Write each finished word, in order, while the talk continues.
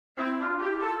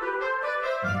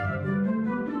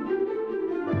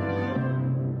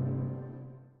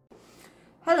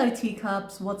Hello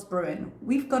teacups, what's brewing?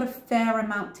 We've got a fair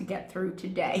amount to get through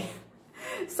today.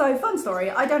 So fun story,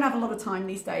 I don't have a lot of time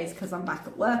these days because I'm back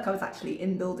at work. I was actually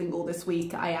in building all this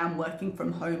week. I am working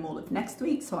from home all of next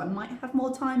week, so I might have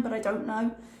more time, but I don't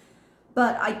know.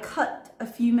 But I cut a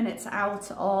few minutes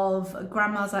out of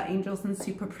Grandma's at Angels and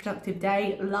Super Productive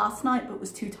Day last night, but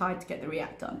was too tired to get the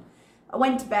react done. I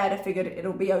went to bed, I figured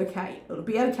it'll be okay. It'll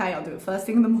be okay, I'll do it first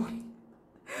thing in the morning.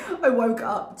 I woke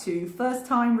up to first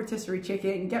time rotisserie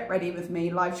chicken, get ready with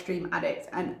me, live stream addict,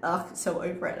 and so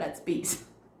over it, let's beat.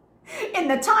 In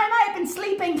the time I have been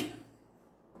sleeping.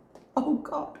 Oh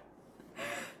God.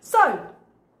 So,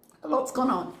 a lot's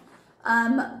gone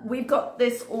on. We've got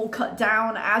this all cut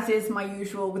down, as is my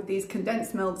usual with these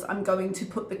condensed milks. I'm going to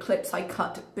put the clips I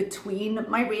cut between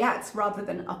my reacts rather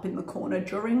than up in the corner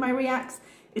during my reacts.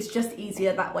 It's just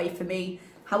easier that way for me.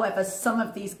 However, some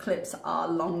of these clips are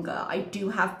longer. I do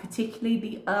have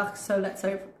particularly the so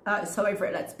over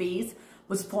it let's bees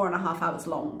was 4.5 hours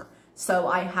long. So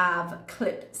I have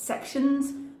clipped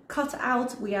sections cut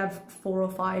out. We have 4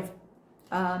 or 5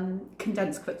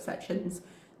 condensed clip sections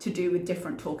to do with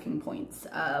different talking points.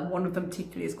 One of them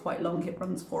particularly is quite long. It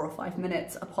runs 4 or 5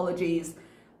 minutes. Apologies,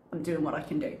 I'm doing what I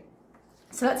can do.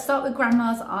 So let's start with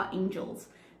Grandma's Are Angels.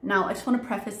 Now, I just want to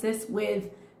preface this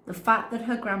with the fact that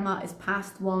her grandma is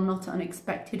passed, while not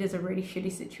unexpected, is a really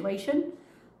shitty situation.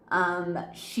 I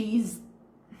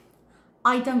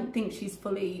don't think she's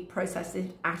fully processed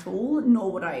it at all,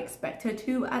 nor would I expect her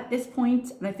to at this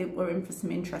point. And I think we're in for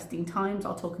some interesting times.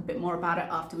 I'll talk a bit more about it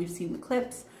after we've seen the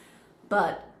clips.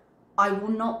 But I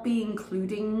will not be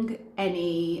including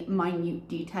any minute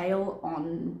detail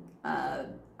on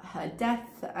her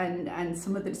death and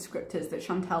some of the descriptors that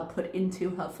Chantal put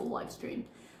into her full live stream.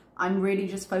 I'm really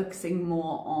just focusing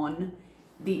more on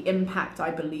the impact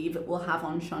I believe it will have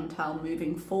on Chantal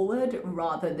moving forward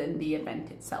rather than the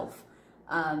event itself.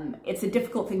 It's a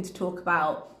difficult thing to talk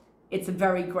about. It's a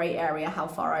very grey area how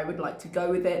far I would like to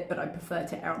go with it, but I prefer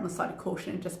to err on the side of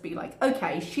caution and just be like,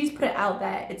 okay, she's put it out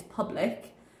there, it's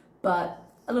public, but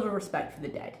a little respect for the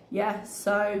dead. Yeah,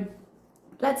 so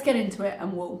let's get into it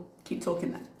and we'll keep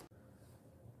talking then.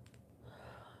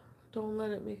 Don't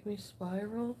let it make me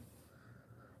spiral.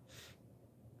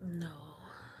 No.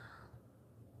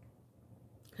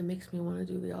 It makes me want to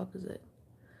do the opposite.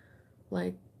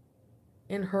 Like,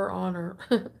 in her honor,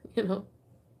 you know,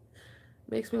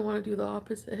 makes me want to do the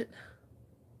opposite.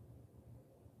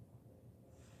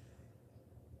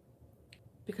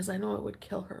 Because I know it would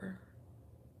kill her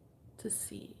to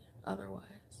see otherwise.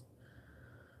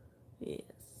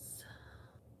 Yes.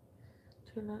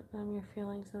 Do not numb your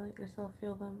feelings and let yourself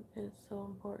feel them is so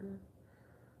important.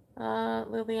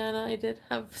 Liliana, I did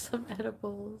have some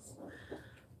edibles.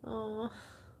 Oh.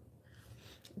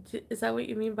 Is that what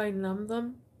you mean by numb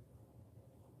them?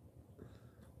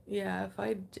 Yeah, if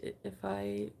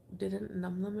I didn't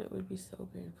numb them, it would be so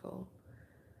painful.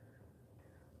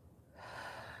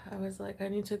 I was like, I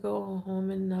need to go home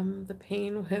and numb the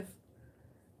pain with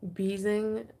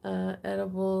beezing,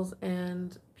 edibles,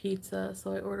 and pizza.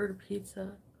 So I ordered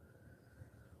pizza.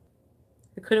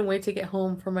 I couldn't wait to get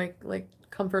home for my, like,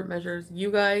 comfort measures. You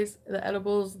guys, the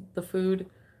edibles, the food,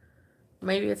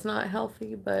 maybe it's not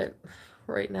healthy, but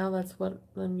right now that's what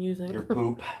I'm using. Your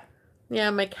poop. Yeah,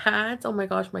 my cats. Oh my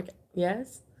gosh,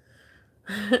 yes.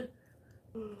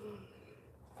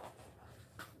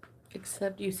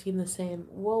 Except you seem the same.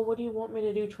 Well, what do you want me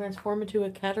to do? Transform into a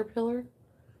caterpillar?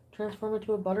 Transform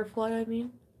into a butterfly, I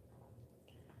mean?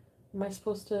 Am I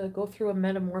supposed to go through a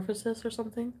metamorphosis or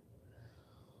something?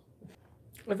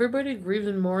 Everybody grieves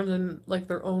and mourns in, like,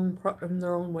 their own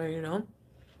way, you know?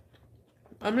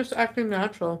 I'm just acting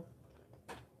natural.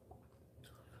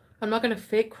 I'm not gonna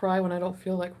fake cry when I don't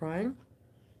feel like crying.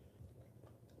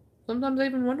 Sometimes I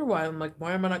even wonder why. I'm like,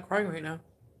 why am I not crying right now?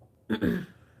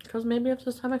 Because maybe it's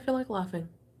this time I feel like laughing.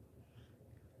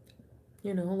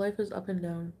 You know, life is up and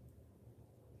down.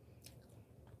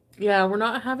 Yeah, we're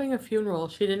not having a funeral.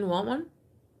 She didn't want one.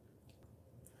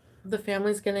 The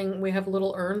family's we have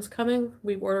little urns coming.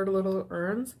 We ordered little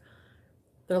urns.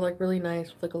 They're like really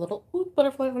nice with like a little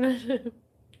butterfly on it.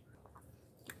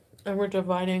 And we're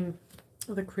dividing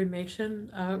the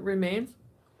cremation remains.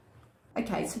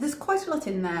 Okay, so there's quite a lot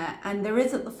in there, and there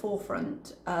is at the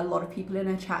forefront a lot of people in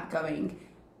a chat going,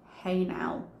 hey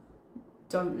now,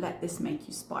 don't let this make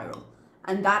you spiral.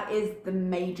 And that is the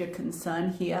major concern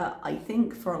here, I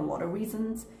think, for a lot of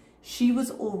reasons. She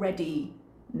was already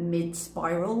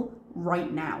mid-spiral right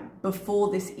now,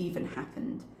 before this even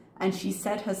happened. And she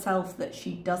said herself that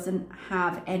she doesn't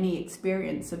have any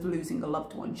experience of losing a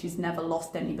loved one. She's never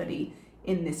lost anybody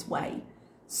in this way.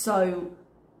 So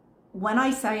when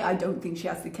I say I don't think she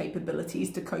has the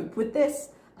capabilities to cope with this,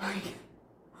 like,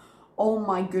 oh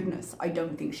my goodness, I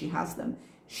don't think she has them.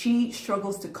 She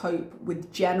struggles to cope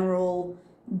with general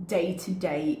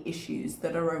day-to-day issues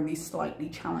that are only slightly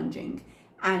challenging.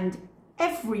 And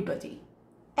everybody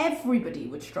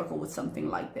would struggle with something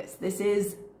like this. This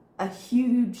is a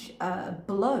huge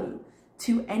blow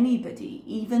to anybody,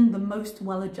 even the most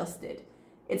well-adjusted.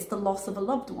 It's the loss of a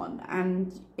loved one,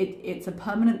 and it's a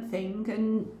permanent thing,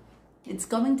 and it's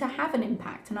going to have an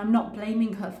impact, and I'm not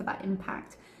blaming her for that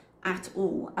impact at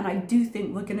all. And I do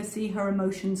think we're going to see her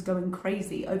emotions going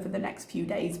crazy over the next few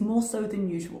days, more so than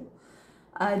usual,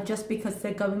 just because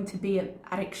they're going to be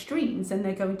at extremes, and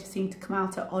they're going to seem to come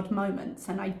out at odd moments.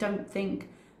 And I don't think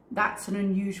that's an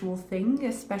unusual thing,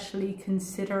 especially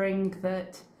considering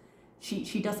that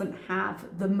she doesn't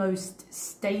have the most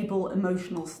stable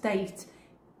emotional state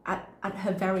at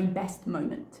her very best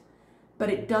moment. But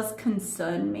it does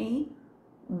concern me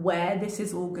where this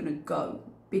is all going to go,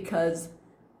 because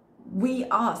we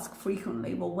ask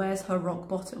frequently, well, where's her rock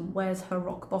bottom? Where's her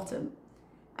rock bottom?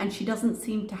 And she doesn't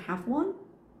seem to have one,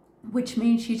 which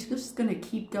means she's just going to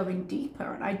keep going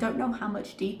deeper. And I don't know how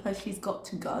much deeper she's got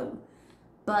to go.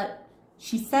 But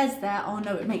she says there, oh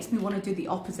no, it makes me want to do the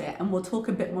opposite. And we'll talk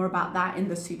a bit more about that in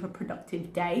the Super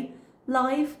Productive Day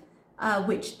live,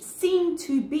 which seem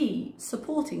to be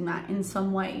supporting that in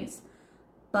some ways.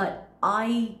 But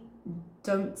I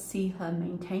don't see her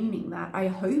maintaining that. I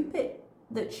hope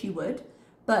that she would,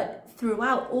 but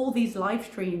throughout all these live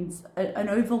streams, an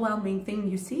overwhelming thing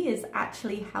you see is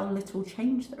actually how little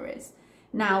change there is.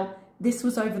 Now, this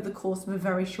was over the course of a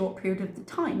very short period of the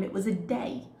time. It was a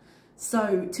day.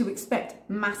 So to expect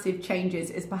massive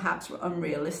changes is perhaps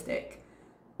unrealistic,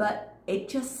 but it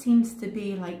just seems to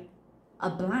be like a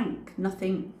blank.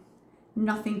 Nothing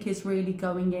is really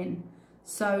going in.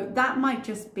 So that might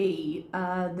just be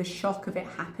the shock of it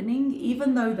happening,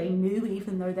 even though they knew,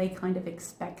 even though they kind of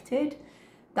expected.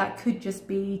 That could just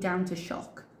be down to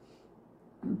shock.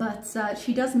 But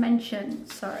she does mention,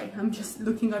 sorry, I'm just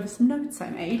looking over some notes I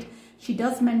made. She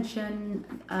does mention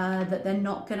that they're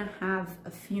not going to have a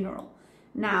funeral.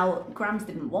 Now, Grams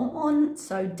didn't want one,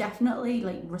 so definitely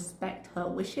like respect her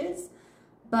wishes.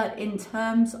 But in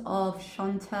terms of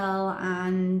Chantal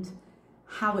and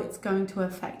how it's going to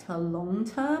affect her long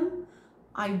term,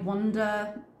 I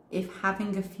wonder if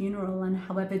having a funeral, and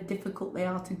however difficult they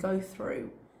are to go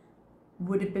through,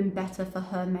 would have been better for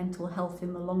her mental health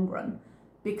in the long run.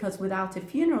 Because without a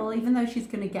funeral, even though she's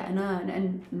going to get an urn,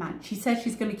 and man, she says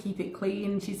she's going to keep it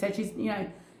clean, she said she's, you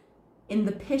know, in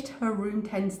the pit her room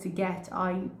tends to get,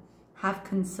 I have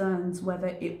concerns whether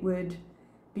it would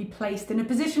be placed in a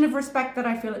position of respect that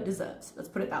I feel it deserves. Let's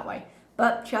put it that way.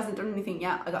 But she hasn't done anything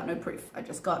yet. I got no proof. I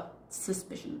just got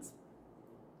suspicions.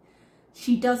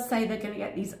 She does say they're going to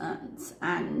get these urns.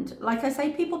 And like I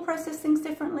say, people process things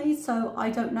differently. So I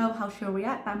don't know how she'll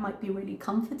react. That might be really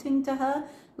comforting to her.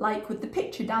 Like with the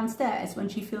picture downstairs, when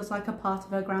she feels like a part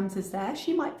of her Grams is there,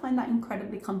 she might find that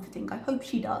incredibly comforting. I hope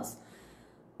she does.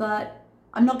 But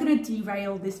I'm not going to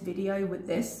derail this video with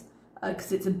this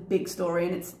because it's a big story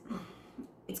and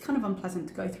it's kind of unpleasant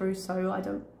to go through. So I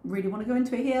don't really want to go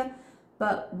into it here.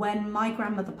 But when my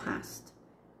grandmother passed,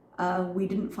 we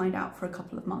didn't find out for a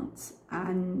couple of months,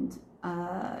 and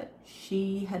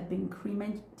she had been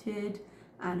cremated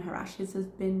and her ashes has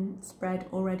been spread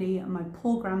already, and my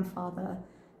poor grandfather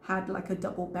had like a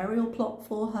double burial plot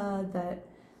for her that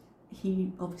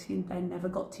he obviously then never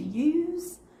got to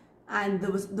use, and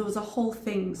there was a whole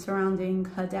thing surrounding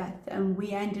her death, and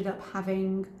we ended up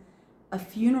having a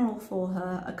funeral for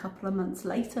her a couple of months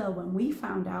later when we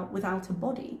found out, without a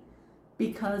body,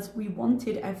 because we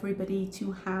wanted everybody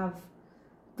to have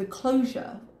the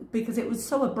closure, because it was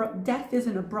so abrupt. Death is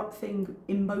an abrupt thing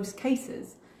in most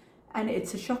cases, and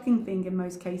it's a shocking thing in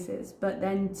most cases, but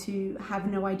then to have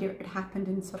no idea it happened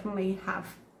and suddenly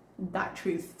have that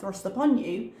truth thrust upon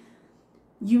you,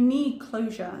 you need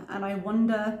closure. And I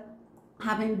wonder,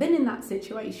 having been in that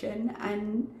situation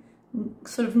and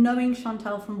sort of knowing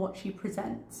Chantal from what she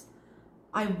presents,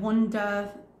 I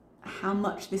wonder how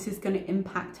much this is going to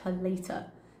impact her later,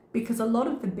 because a lot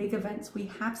of the big events we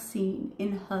have seen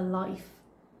in her life,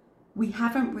 we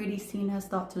haven't really seen her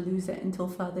start to lose it until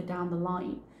further down the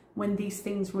line, when these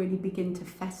things really begin to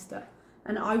fester.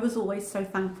 And I was always so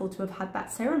thankful to have had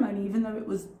that ceremony, even though it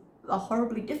was a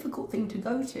horribly difficult thing to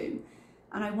go to.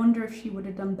 And I wonder if she would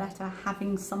have done better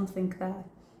having something there,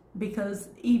 because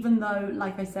even though,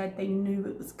 like I said, they knew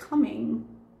it was coming,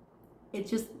 it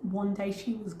just one day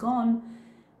she was gone.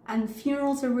 And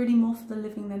funerals are really more for the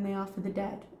living than they are for the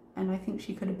dead. And I think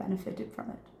she could have benefited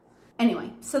from it.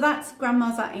 Anyway, so that's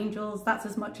Grandmas Are Angels. That's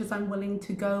as much as I'm willing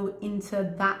to go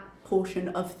into that portion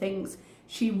of things.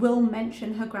 She will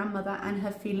mention her grandmother and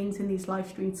her feelings in these live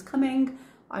streams coming.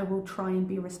 I will try and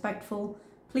be respectful.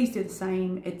 Please do the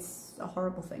same. It's a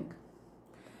horrible thing.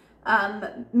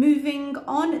 Moving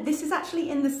on, this is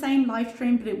actually in the same live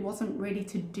stream, but it wasn't really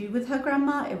to do with her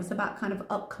grandma. It was about kind of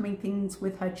upcoming things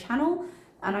with her channel,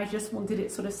 and I just wanted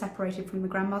it sort of separated from the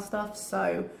grandma stuff,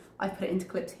 so I put it into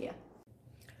clips here.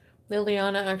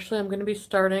 Liliana, actually, I'm going to be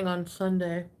starting on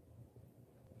Sunday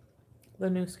the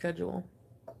new schedule.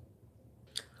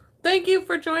 Thank you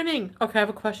for joining. Okay, I have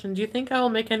a question. Do you think I will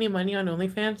make any money on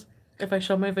OnlyFans if I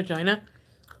show my vagina?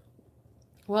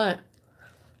 What?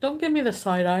 Don't give me the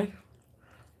side eye.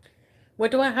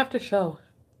 What do I have to show?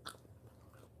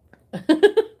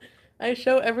 I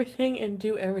show everything and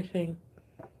do everything.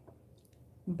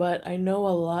 But I know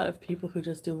a lot of people who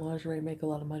just do lingerie make a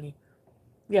lot of money.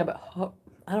 Yeah, but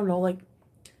I don't know, like...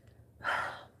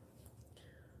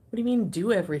 What do you mean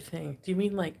do everything? Do you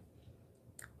mean like...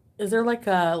 Is there like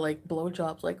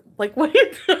blowjobs? Like what do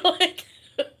you do? Like...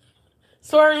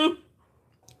 Sorry.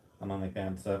 On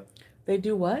OnlyFans, so... They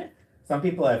do what? Some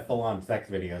people have full-on sex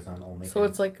videos on OnlyFans. So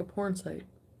it's like a porn site.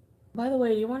 By the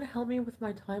way, do you want to help me with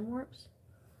my time warps?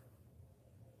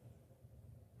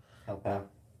 Help out.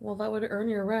 Well, that would earn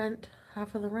your rent.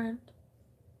 Half of the rent.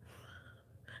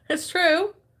 It's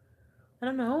true. I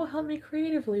don't know. Help me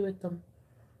creatively with them.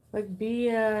 Like, be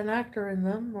an actor in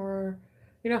them. Or,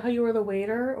 you know how you were the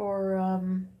waiter? Or,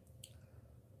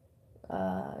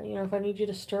 you know, if I need you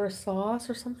to stir a sauce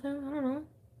or something. I don't know.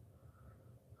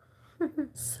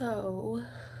 So,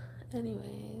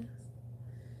 anyways,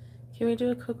 can we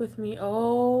do a cook with me?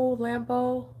 Oh,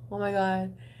 Lambo. Oh my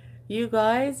god. You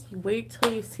guys, wait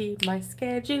till you see my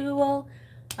schedule.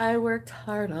 I worked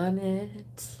hard on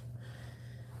it.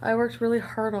 I worked really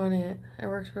hard on it.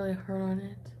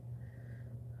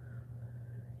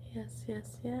 Yes,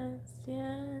 yes, yes,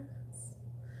 yes.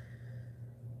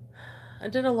 I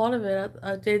did a lot of it.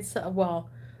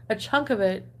 A chunk of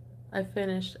it I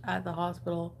finished at the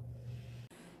hospital.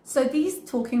 So these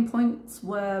talking points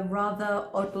were rather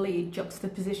oddly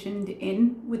juxtapositioned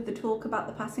in with the talk about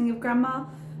the passing of Grandma,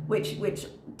 which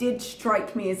did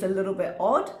strike me as a little bit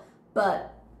odd,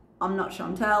 but I'm not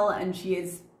Chantal, and she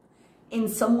is in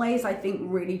some ways, I think,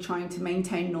 really trying to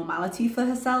maintain normality for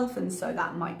herself, and so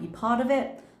that might be part of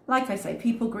it. Like I say,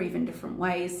 people grieve in different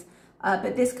ways.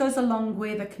 But this goes along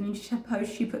with a community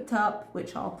post she put up,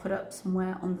 which I'll put up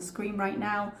somewhere on the screen right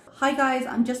now. Hi guys,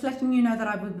 I'm just letting you know that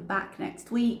I will be back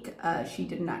next week. She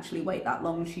didn't actually wait that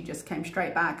long, she just came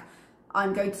straight back.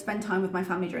 I'm going to spend time with my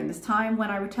family during this time.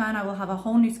 When I return, I will have a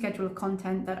whole new schedule of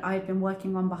content that I've been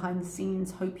working on behind the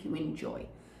scenes. Hope you enjoy.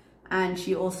 And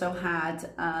she also had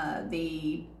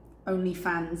the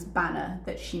OnlyFans banner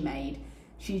that she made.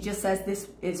 She just says this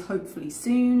is hopefully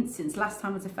soon. Since last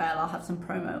time was a fail, I'll have some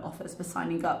promo offers for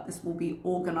signing up. This will be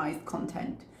organized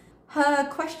content. Her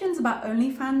questions about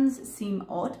OnlyFans seem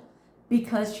odd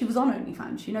because she was on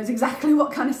OnlyFans. She knows exactly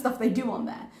what kind of stuff they do on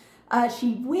there.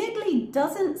 She weirdly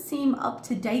doesn't seem up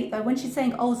to date though. When she's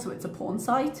saying, oh, so it's a porn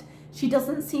site, she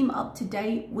doesn't seem up to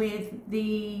date with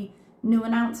the new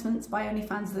announcements by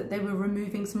OnlyFans that they were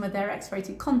removing some of their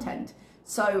X-rated content.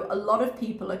 So a lot of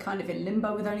people are kind of in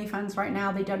limbo with OnlyFans right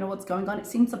now. They don't know what's going on. It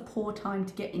seems a poor time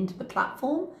to get into the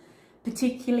platform,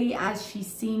 particularly as she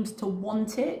seems to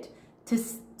want it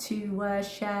to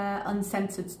share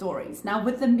uncensored stories. Now,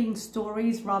 with them being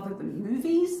stories rather than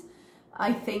movies,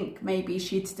 I think maybe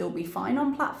she'd still be fine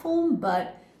on platform,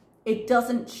 but it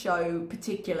doesn't show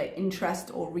particular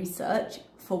interest or research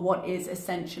for what is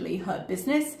essentially her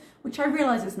business, which I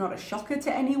realize is not a shocker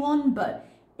to anyone, but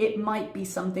it might be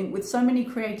something with so many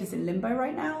creators in limbo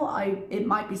right now. It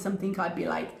might be something I'd be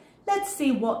like, let's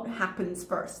see what happens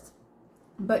first.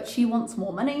 But she wants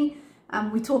more money.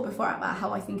 And we talked before about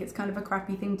how I think it's kind of a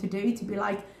crappy thing to do, to be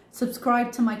like,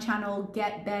 subscribe to my channel,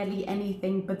 get barely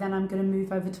anything, but then I'm going to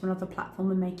move over to another platform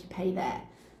and make you pay there.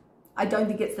 I don't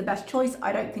think it's the best choice.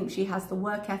 I don't think she has the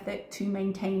work ethic to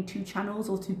maintain 2 channels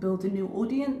or to build a new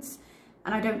audience.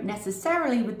 And I don't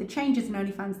necessarily, with the changes in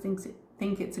OnlyFans,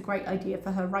 think it's a great idea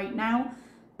for her right now.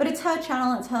 But it's her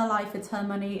channel, it's her life, it's her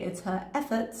money, it's her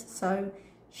efforts, so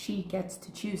she gets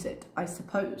to choose it, I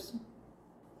suppose.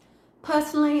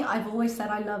 Personally, I've always said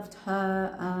I loved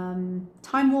her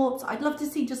time warps. I'd love to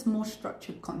see just more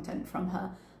structured content from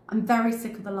her. I'm very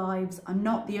sick of the lives. I'm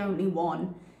not the only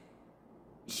one.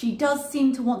 She does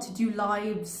seem to want to do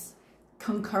lives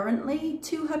concurrently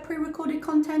to her pre-recorded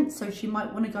content, so she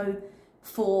might want to go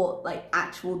for like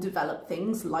actual developed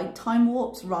things like time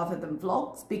warps rather than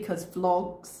vlogs, because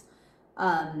vlogs,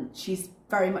 she's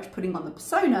very much putting on the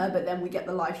persona, but then we get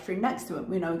the live stream next to it.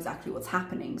 We know exactly what's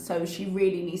happening. So she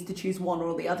really needs to choose one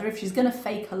or the other. If she's going to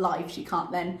fake her live, she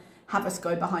can't then have us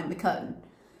go behind the curtain.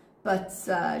 But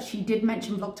she did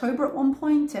mention Vlogtober at one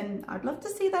point, and I'd love to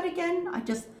see that again.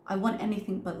 I want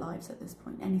anything but lives at this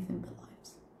point, anything but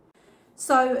lives.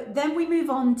 So then we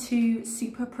move on to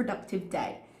super productive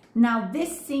day. Now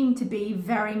this seemed to be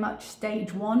very much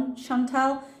stage one,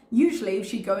 Chantal. Usually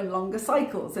she'd go in longer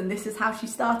cycles, and this is how she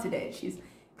started it. She's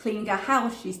cleaning her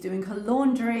house, she's doing her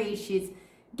laundry, she's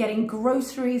getting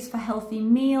groceries for healthy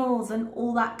meals and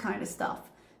all that kind of stuff.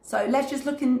 So let's just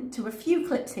look into a few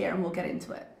clips here and we'll get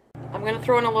into it. I'm gonna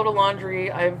throw in a little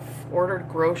laundry. I've ordered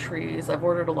groceries. I've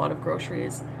ordered a lot of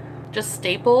groceries. Just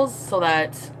staples so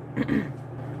that, you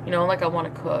know, like I want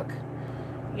to cook.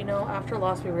 You know, after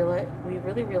loss, we really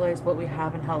realize what we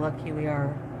have and how lucky we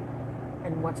are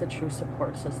and what's a true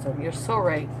support system. You're so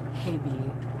right,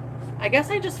 KB. I guess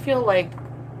I just feel like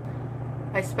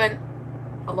I spent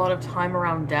a lot of time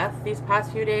around death these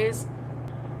past few days.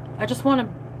 I just want to,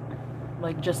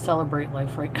 like, just celebrate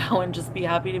life right now and just be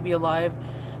happy to be alive.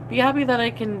 Be happy that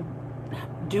I can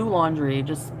do laundry.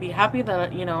 Just be happy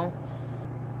that, you know,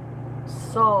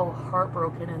 so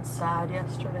heartbroken and sad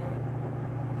yesterday.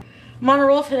 I'm on a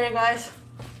roll today, guys.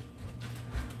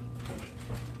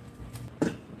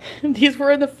 These were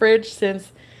in the fridge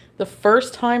since the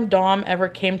first time Dom ever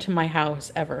came to my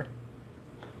house, ever.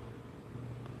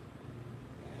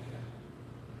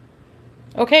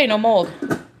 Okay, no mold.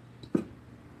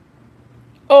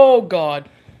 Oh, God.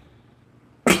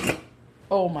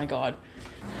 Oh, my God.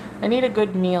 I need a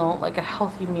good meal, like a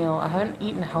healthy meal. I haven't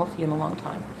eaten healthy in a long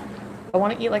time. I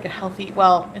want to eat like a healthy,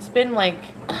 well, it's been like,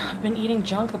 I've been eating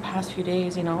junk the past few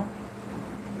days, you know?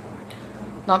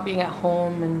 Not being at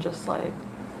home and just like,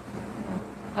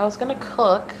 I was gonna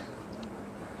cook.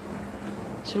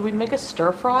 Should we make a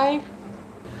stir fry?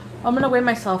 I'm gonna weigh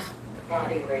myself.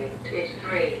 Body weight is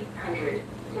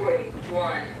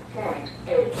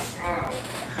 341.8 pounds.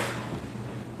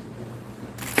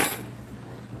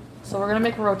 So we're gonna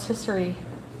make a rotisserie.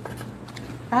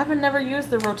 I haven't never used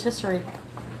the rotisserie.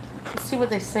 Let's see what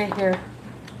they say here.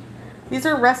 These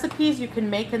are recipes you can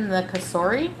make in the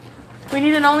Kasori. We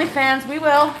need an OnlyFans. We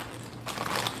will.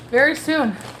 Very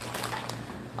soon.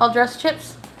 I'll dress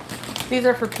chips. These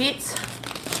are for Pete's.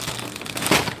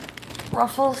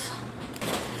 Ruffles.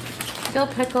 Dill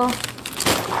pickle.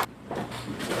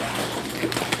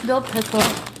 Dill pickle.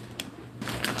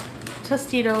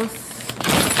 Tostitos.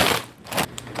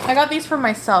 I got these for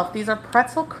myself. These are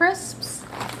pretzel crisps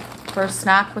for a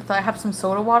snack with, I have some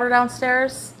soda water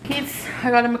downstairs. Pete's, I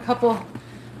got him a couple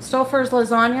Stouffer's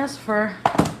lasagnas for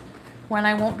when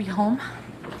I won't be home.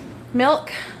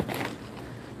 Milk.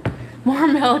 More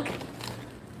milk.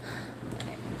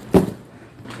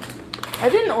 I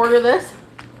didn't order this.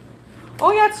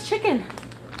 Oh yeah, it's chicken.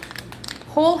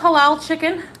 Whole halal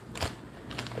chicken.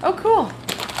 Oh cool.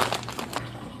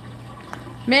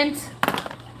 Mint.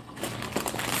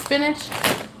 Spinach.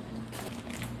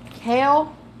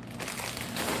 Kale.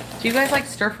 Do you guys like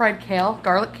stir-fried kale?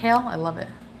 Garlic kale? I love it.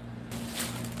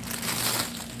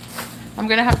 I'm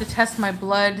gonna have to test my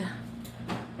blood.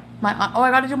 Oh, I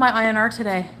gotta do my INR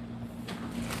today.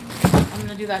 I'm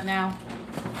gonna do that now.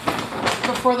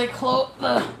 Before they close.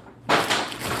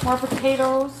 More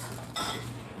potatoes.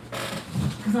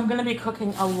 Because I'm gonna be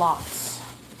cooking a lot.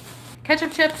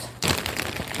 Ketchup chips.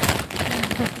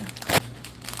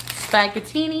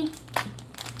 Spaghettini.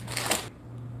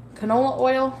 Canola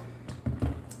oil.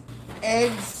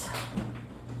 Eggs.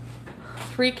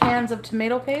 3 cans of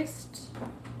tomato paste.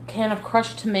 Can of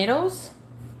crushed tomatoes.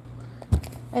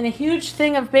 And a huge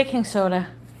thing of baking soda.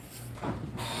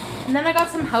 And then I got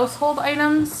some household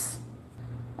items.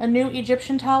 A new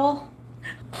Egyptian towel.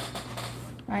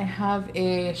 I have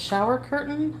a shower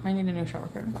curtain. I need a new shower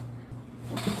curtain.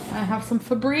 I have some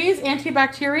Febreze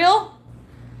antibacterial.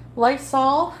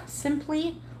 Lysol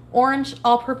Simply Orange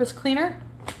All-Purpose Cleaner.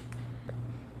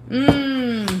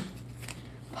 Mmm.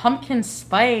 Pumpkin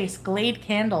spice Glade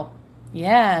candle.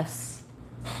 Yes.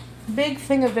 Big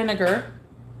thing of vinegar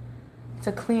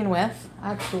to clean with,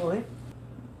 actually.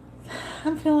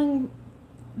 I'm feeling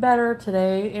better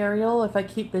today, Ariel, if I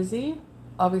keep busy.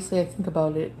 Obviously, I think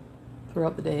about it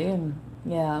throughout the day, and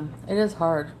yeah, it is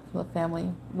hard for the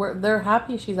family. They're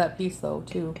happy she's at peace, though,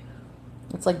 too.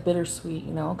 It's like bittersweet,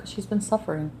 you know, because she's been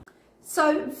suffering.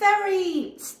 So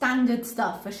very standard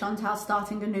stuff for Chantal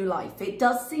starting a new life. It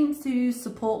does seem to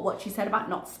support what she said about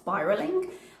not spiraling.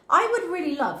 I would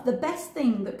really love, the best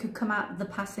thing that could come out of the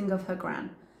passing of her gran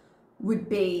would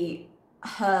be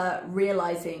her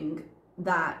realizing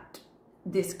that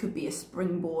this could be a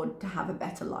springboard to have a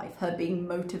better life, her being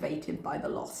motivated by the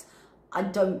loss. I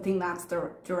don't think that's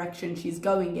the direction she's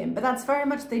going in, but that's very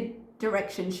much the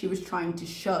direction she was trying to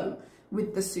show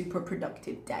with the super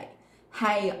productive day.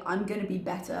 Hey, I'm going to be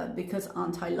better because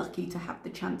aren't I lucky to have the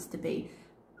chance to be?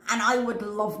 And I would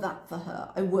love that for her.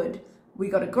 I would. We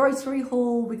got a grocery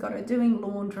haul, we got her doing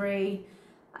laundry,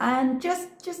 and just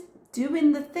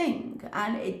doing the thing.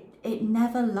 And it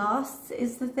never lasts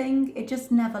is the thing. It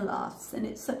just never lasts. And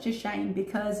it's such a shame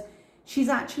because she's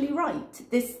actually right.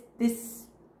 This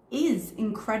is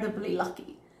incredibly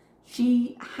lucky.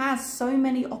 She has so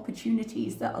many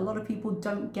opportunities that a lot of people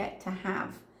don't get to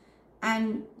have.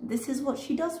 And this is what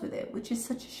she does with it, which is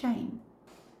such a shame.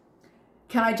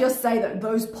 Can I just say that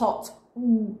those pots,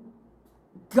 ooh,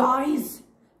 guys,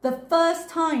 the first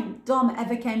time Dom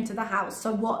ever came to the house,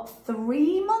 so what,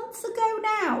 3 months ago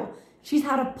now, she's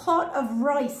had a pot of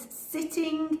rice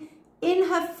sitting in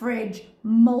her fridge,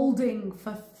 molding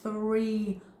for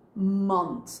 3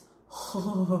 months.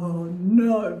 Oh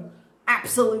no,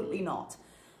 absolutely not.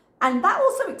 And that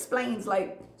also explains,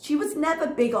 like, she was never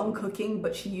big on cooking,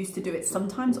 but she used to do it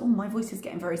sometimes. Oh, my voice is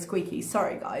getting very squeaky.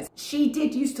 Sorry, guys. She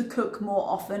did used to cook more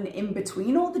often in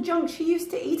between all the junk she used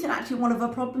to eat. And actually one of her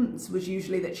problems was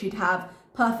usually that she'd have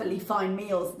perfectly fine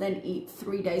meals, then eat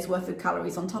 3 days worth of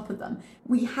calories on top of them.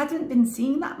 We hadn't been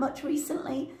seeing that much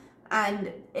recently.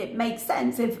 And it makes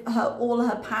sense if all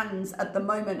her pans at the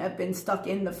moment have been stuck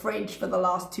in the fridge for the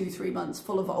last 2-3 months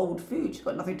full of old food. She's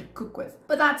got nothing to cook with.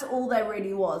 But that's all there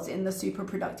really was in the super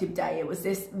productive day. It was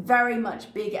this very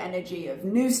much big energy of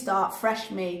new start,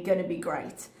 fresh me, gonna be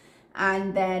great.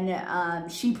 And then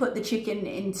she put the chicken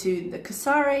into the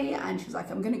kasari and she was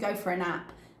like, I'm gonna go for a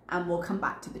nap and we'll come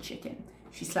back to the chicken.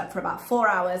 She slept for about 4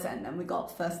 hours and then we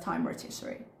got first time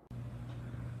rotisserie.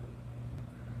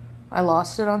 I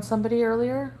lost it on somebody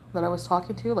earlier that I was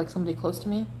talking to, like somebody close to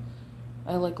me.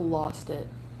 I like lost it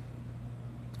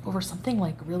over something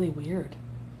like really weird.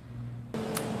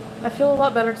 I feel a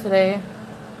lot better today.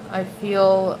 I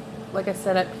feel, like I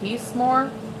said, at peace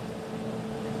more.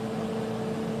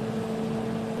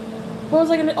 What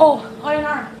was I gonna, oh,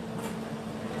 INR.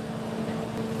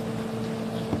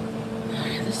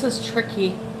 This is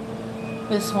tricky,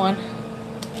 this one.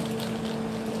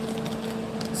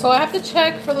 So I have to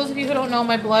check, for those of you who don't know,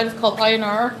 my blood is called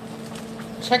INR.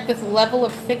 Check this level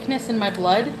of thickness in my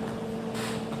blood.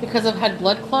 Because I've had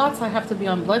blood clots, I have to be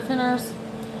on blood thinners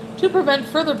to prevent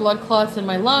further blood clots in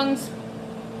my lungs.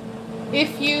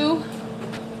 If you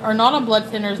are not on blood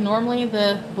thinners, normally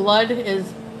the blood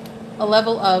is a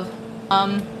level of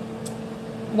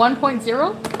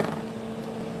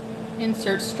 1.0.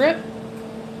 Insert strip.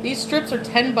 These strips are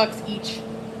 10 bucks each.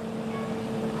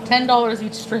 $10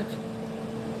 each strip.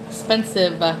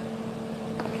 Expensive.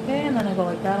 Okay, and then I go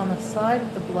like that on the side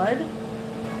of the blood.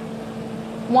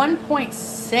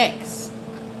 1.6.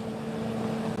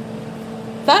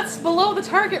 That's below the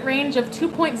target range of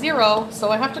 2.0,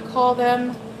 so I have to call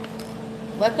them,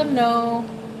 let them know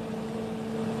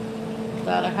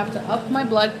that I have to up my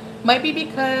blood. Might be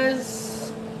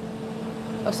because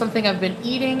of something I've been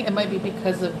eating. It might be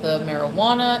because of the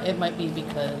marijuana. It might be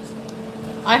because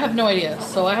I have no idea.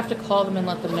 So I have to call them and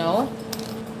let them know.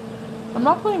 I'm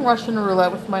not playing Russian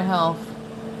roulette with my health.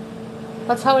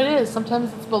 That's how it is.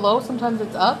 Sometimes it's below, sometimes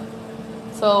it's up.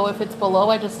 So if it's below,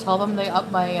 I just tell them they up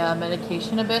my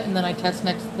medication a bit, and then I test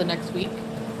the next week.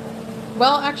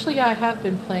 Well, actually, yeah, I have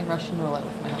been playing Russian roulette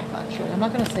with my health, actually. I'm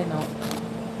not going to say no.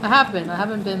 I have been. I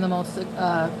haven't been the most...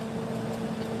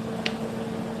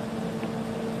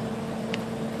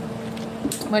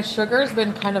 my sugar's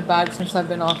been kind of bad since I've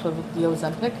been off of the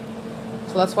Ozempic.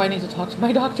 So that's why I need to talk to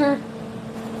my doctor.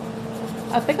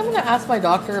 I think I'm going to ask my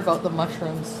doctor about the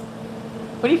mushrooms.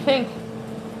 What do you think?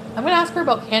 I'm going to ask her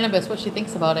about cannabis, what she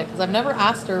thinks about it. Because I've never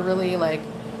asked her really, like,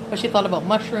 what she thought about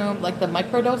mushroom, like the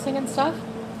microdosing and stuff.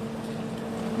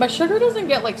 My sugar doesn't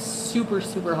get, like, super,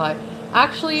 super high.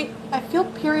 Actually, I feel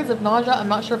periods of nausea. I'm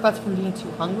not sure if that's from being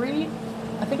too hungry.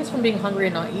 I think it's from being hungry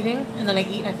and not eating. And then I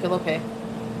eat and I feel okay.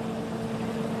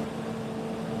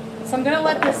 So I'm going to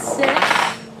let this sit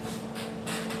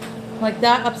like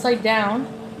that, upside down.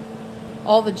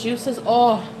 All the juices.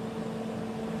 Oh,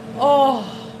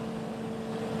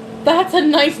 that's a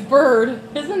nice bird.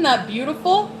 Isn't that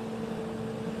beautiful?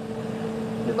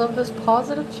 You love this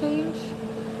positive change?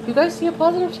 You guys see a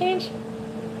positive change?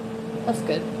 That's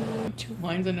good. 2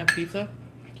 lines on that pizza.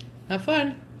 Have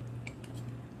fun.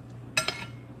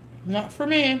 Not for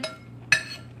me.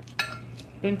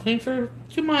 Been clean for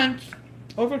 2 months.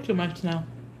 Over 2 months now.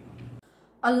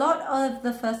 A lot of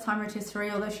the first time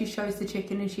rotisserie, although she shows the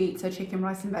chicken and she eats her chicken,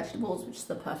 rice and vegetables, which is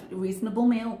a perfectly reasonable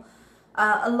meal,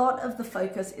 A lot of the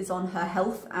focus is on her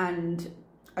health and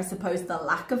I suppose the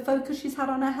lack of focus she's had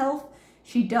on her health.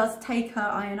 She does take her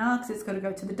INR because it's got to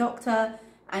go to the doctor,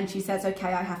 and she says,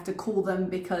 okay, I have to call them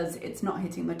because it's not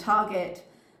hitting the target,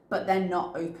 but they're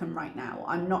not open right now.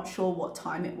 I'm not sure what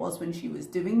time it was when she was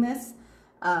doing this,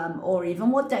 or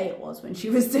even what day it was when she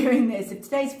was doing this. If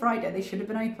today's Friday, they should have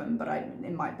been open, but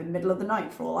it might have been middle of the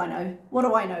night for all I know. What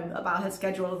do I know about her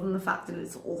schedule other than the fact that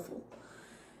it's awful?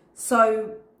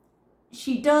 So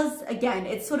she does, again,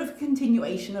 it's sort of a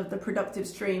continuation of the productive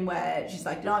stream where she's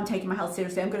like, no, I'm taking my health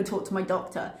seriously, I'm going to talk to my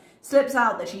doctor. Slips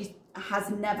out that she has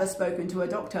never spoken to her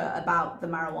doctor about the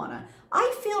marijuana.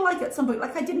 I feel like at some point,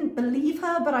 like I didn't believe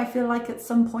her, but I feel like at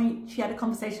some point she had a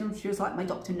conversation and she was like, my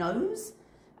doctor knows.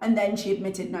 And then she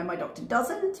admitted, no, my doctor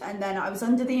doesn't. And then I was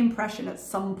under the impression at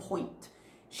some point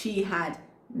she had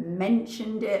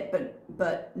mentioned it,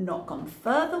 but not gone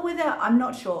further with it. I'm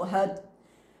not sure.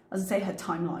 I was gonna say her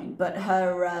timeline, but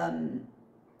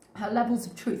her levels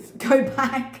of truth go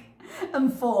back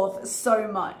and forth so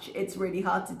much. It's really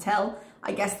hard to tell.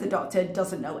 I guess the doctor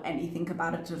doesn't know anything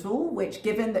about it at all, which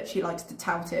given that she likes to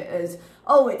tout it as,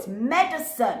 oh, it's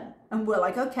medicine. And we're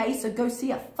like, okay, so go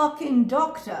see a fucking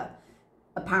doctor.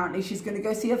 Apparently she's gonna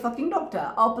go see a fucking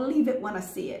doctor. I'll believe it when I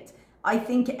see it. I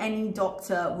think any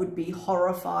doctor would be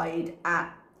horrified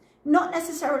at not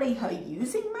necessarily her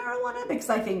using marijuana, because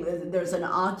I think there's an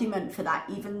argument for that,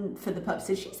 even for the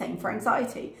purposes she's saying for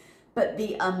anxiety. But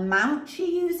the amount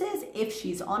she uses, if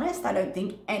she's honest, I don't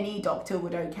think any doctor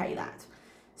would okay that.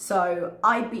 So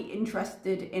I'd be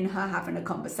interested in her having a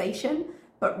conversation.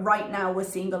 But right now we're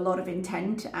seeing a lot of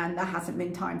intent and there hasn't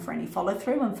been time for any follow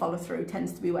through, and follow through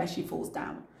tends to be where she falls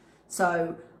down.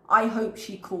 So I hope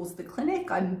she calls the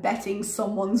clinic. I'm betting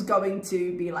someone's going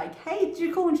to be like, hey, did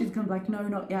you call? And she's going to be like, no,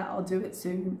 not yet. I'll do it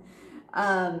soon.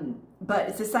 But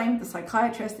it's the same with the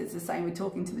psychiatrist. It's the same with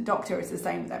talking to the doctor. It's the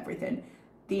same with everything.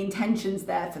 The intention's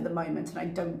there for the moment, and I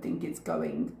don't think it's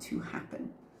going to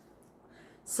happen.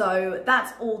 So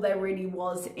that's all there really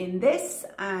was in this.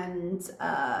 And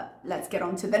let's get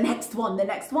on to the next one. The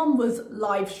next one was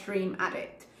Livestream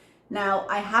Addict. Now,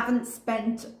 I haven't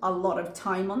spent a lot of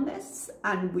time on this,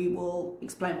 and we will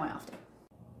explain why after.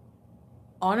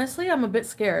 Honestly, I'm a bit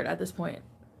scared at this point.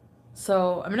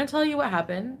 So I'm going to tell you what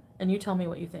happened, and you tell me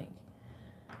what you think.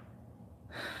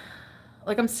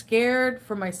 Like, I'm scared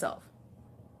for myself.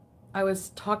 I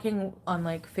was talking on,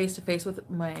 like, face-to-face with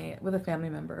a family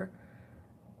member,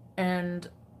 and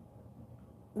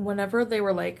whenever they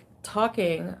were, like,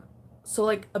 talking, so,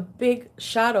 like, a big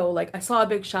shadow, like, I saw a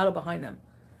big shadow behind them.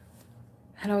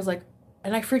 And I was like,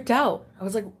 and I freaked out. I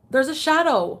was like, there's a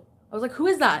shadow. I was like, who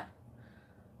is that?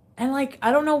 And like,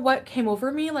 I don't know what came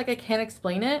over me. Like, I can't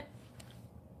explain it.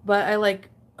 But I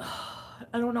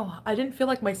don't know. I didn't feel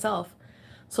like myself.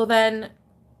 So then,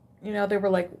 you know, they were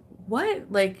like,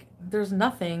 what? Like, there's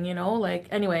nothing, you know? Like,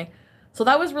 anyway. So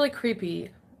that was really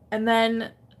creepy. And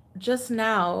then just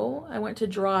now, I went to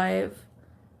drive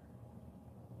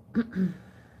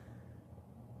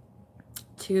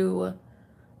to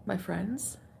my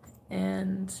friends,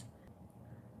 and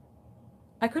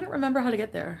I couldn't remember how to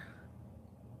get there.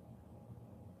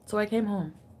 So I came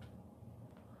home.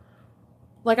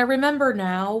 Like, I remember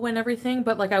now when everything,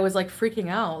 but like I was like freaking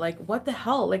out. Like, what the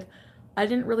hell? Like, I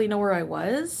didn't really know where I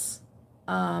was.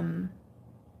 So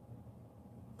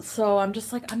I'm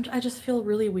just like, I just feel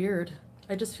really weird.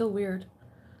 I just feel weird.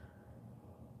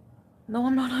 No,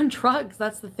 I'm not on drugs.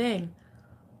 That's the thing.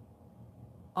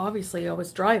 Obviously, I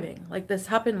was driving. Like, this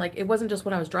happened, like, it wasn't just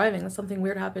when I was driving. Something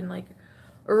weird happened, like,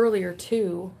 earlier,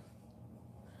 too.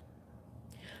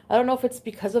 I don't know if it's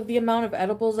because of the amount of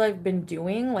edibles I've been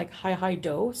doing, like, high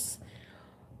dose.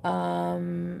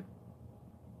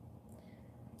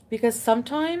 Because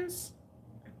sometimes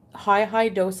high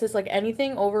doses, like,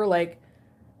 anything over, like,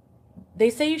 they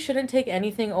say you shouldn't take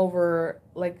anything over,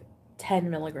 like, 10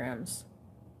 milligrams.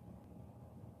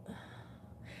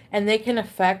 And they can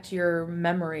affect your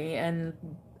memory and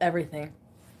everything.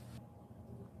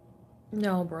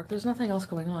 No, Brooke, there's nothing else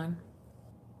going on.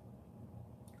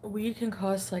 Weed can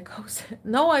cause psychosis.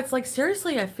 No, it's like,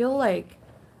 seriously, I feel like...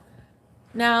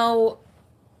 Now,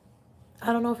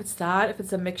 I don't know if it's that, if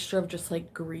it's a mixture of just,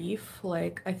 like, grief.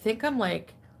 Like, I think I'm,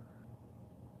 like,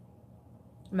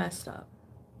 messed up.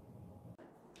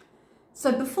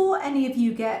 So before any of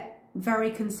you get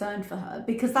very concerned for her,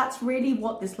 because that's really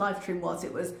what this live stream was.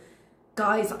 It was,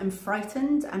 guys, I'm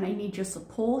frightened and I need your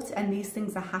support, and these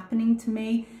things are happening to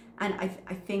me, and I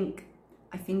think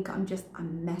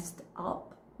I'm messed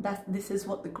up. This is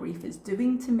what the grief is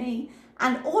doing to me,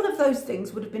 and all of those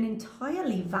things would have been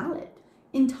entirely valid,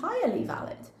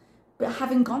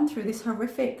 having gone through this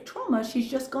horrific trauma she's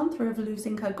just gone through of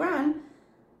losing her gran.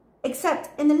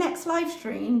 Except in the next live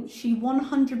stream, she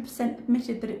 100%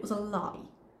 admitted that it was a lie.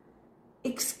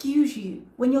 Excuse you,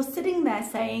 when you're sitting there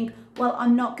saying, well,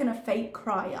 I'm not gonna fake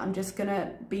cry, I'm just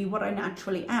gonna be what I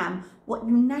naturally am, what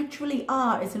you naturally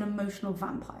are is an emotional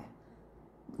vampire.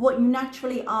 What you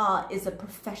naturally are is a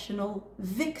professional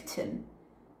victim.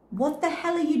 What the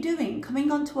hell are you doing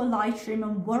coming onto a live stream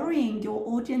and worrying your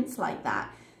audience like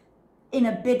that in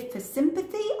a bid for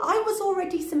sympathy? I was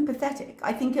already sympathetic.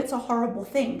 I think it's a horrible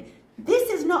thing.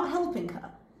 This is not helping her,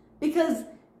 because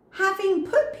having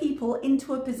put people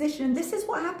into a position, this is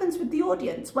what happens with the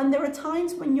audience. When there are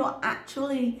times when you're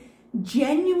actually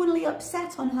genuinely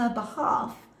upset on her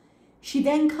behalf, she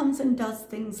then comes and does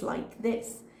things like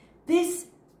this. This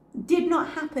did not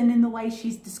happen in the way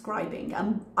she's describing.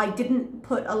 I didn't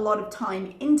put a lot of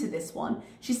time into this one.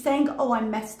 She's saying, oh, I'm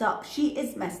messed up. She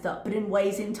is messed up, but in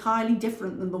ways entirely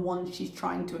different than the ones she's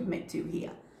trying to admit to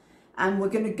here. And we're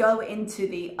going to go into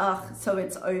the, so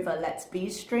it's over, let's be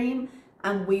stream,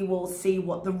 and we will see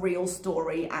what the real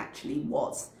story actually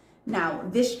was. Now,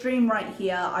 this stream right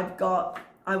here, I've got,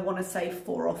 I want to say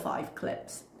 4 or 5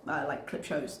 clips, like clip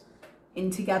shows in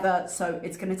together, so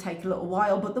it's going to take a little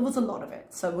while, but there was a lot of it,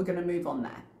 so we're going to move on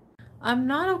there. I'm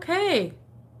not okay.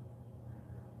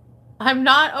 I'm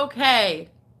not okay.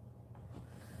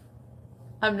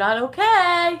 I'm not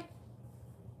okay.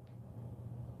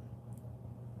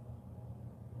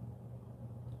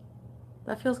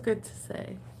 That feels good to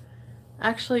say.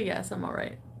 Actually, yes, I'm all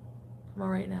right. I'm all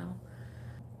right now.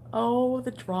 Oh,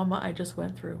 the drama I just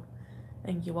went through.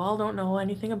 And you all don't know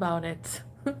anything about it.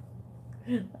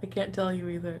 I can't tell you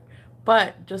either.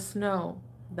 But just know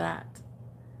that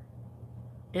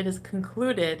it is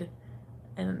concluded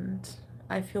and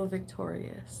I feel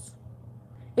victorious.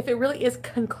 If it really is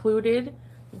concluded,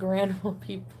 Gran will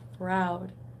be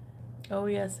proud. Oh,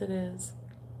 yes, it is.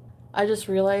 I just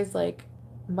realized, like,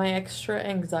 my extra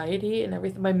anxiety and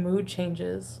everything, my mood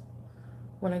changes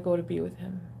when I go to be with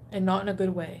him, and not in a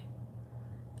good way.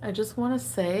 I just want to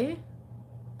say,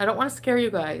 I don't want to scare you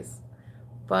guys,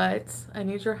 but I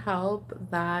need your help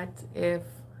that if,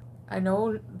 I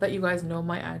know that you guys know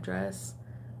my address,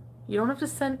 you don't have to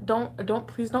send,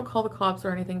 please don't call the cops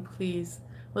or anything, please.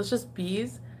 Let's just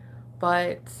bees.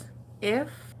 But if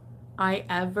I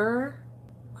ever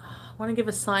want to give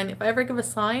a sign, if I ever give a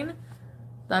sign,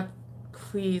 that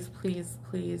please, please,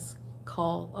 please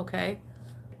call, okay?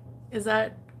 Is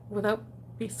that without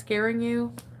scaring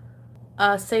you?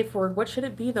 Safe word. What should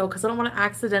it be though? Because I don't want to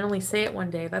accidentally say it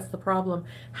one day. That's the problem.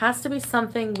 Has to be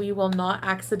something we will not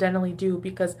accidentally do,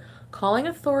 because calling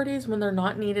authorities when they're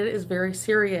not needed is very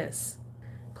serious.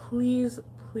 Please,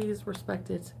 please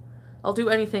respect it. I'll do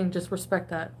anything, just respect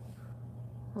that.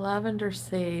 Lavender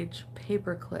sage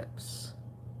paper clips.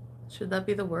 Should that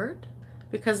be the word?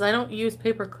 Because I don't use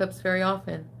paper clips very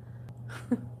often.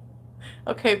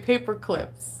 Okay, paper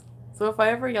clips. So if I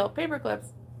ever yell paper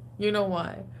clips, you know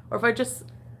why. Or if I just,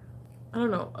 I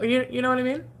don't know. You know what I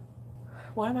mean?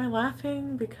 Why am I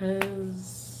laughing?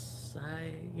 Because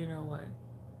you know what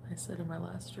I said in my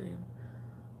last stream.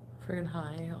 Friggin'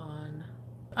 high on.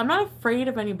 I'm not afraid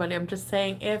of anybody. I'm just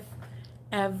saying if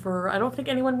ever. I don't think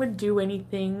anyone would do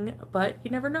anything, but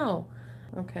you never know.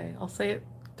 Okay, I'll say it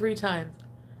 3 times.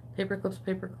 Paper clips,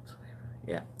 paper clips.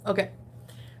 Yeah, okay.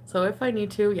 So if I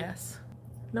need to, yes.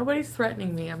 Nobody's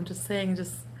threatening me. I'm just saying,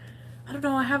 I don't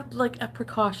know, I have like a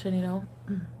precaution, you know?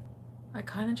 I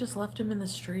kind of just left him in the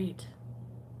street.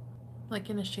 Like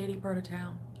in a shady part of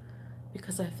town.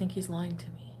 Because I think he's lying to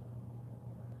me.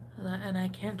 And I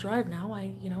can't drive now.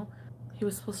 He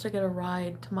was supposed to get a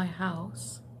ride to my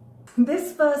house.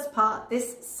 This first part,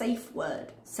 this safe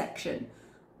word section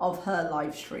of her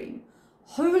live stream.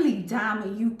 Holy damn,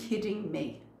 are you kidding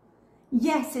me?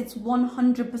 Yes, it's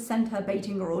 100% her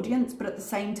baiting her audience, but at the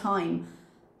same time,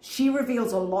 she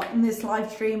reveals a lot in this live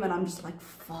stream and I'm just like,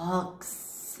 fuck's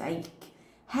sake.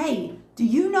 Hey, do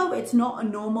you know it's not a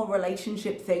normal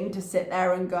relationship thing to sit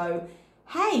there and go,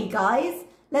 hey guys,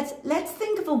 let's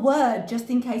think of a word just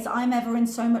in case I'm ever in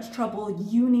so much trouble,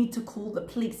 you need to call the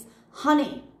police.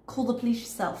 Honey, call the police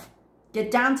yourself.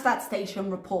 Get down to that station,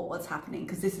 report what's happening,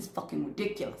 because this is fucking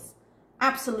ridiculous.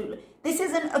 Absolutely. This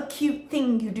isn't a cute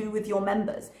thing you do with your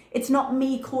members. It's not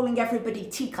me calling everybody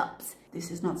teacups. This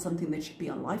is not something that should be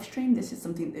on live stream. This is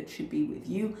something that should be with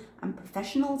you and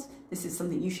professionals. This is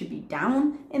something you should be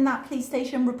down in that police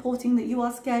station reporting that you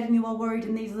are scared and you are worried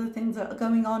and these are the things that are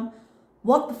going on.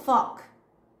 What the fuck?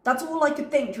 That's all I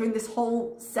could think during this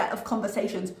whole set of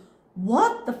conversations.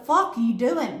 What the fuck are you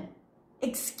doing?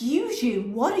 Excuse you,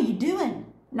 what are you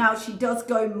doing? Now, she does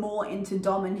go more into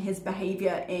Dom and his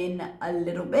behavior in a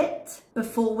little bit.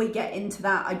 Before we get into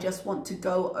that, I just want to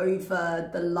go over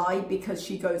the lie because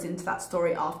she goes into that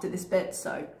story after this bit.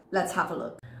 So let's have a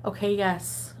look. Okay,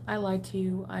 yes, I lied to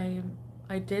you.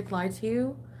 I did lie to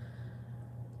you.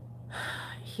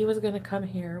 He was gonna come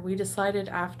here. We decided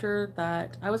after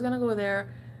that I was gonna go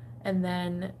there, and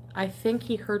then I think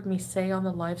he heard me say on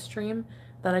the live stream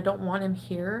that I don't want him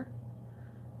here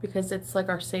because it's like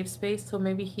our safe space. So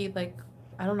maybe he, like,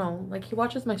 I don't know, like he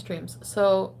watches my streams.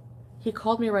 So he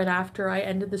called me right after I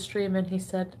ended the stream and I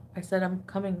said, I'm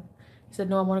coming. He said,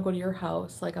 no, I want to go to your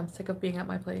house. Like, I'm sick of being at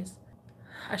my place.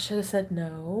 I should have said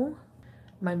no.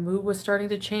 My mood was starting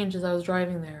to change as I was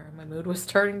driving there. My mood was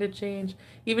starting to change.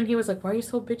 Even he was like, why are you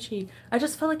so bitchy? I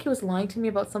just felt like he was lying to me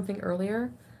about something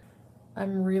earlier.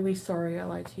 I'm really sorry I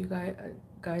lied to you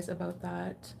guys about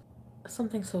that.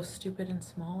 Something so stupid and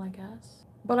small, I guess.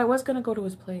 But I was gonna go to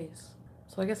his place.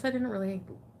 So I guess I didn't really...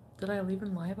 Did I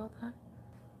even lie about that?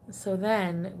 So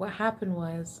then what happened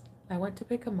was I went to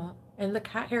pick him up. And the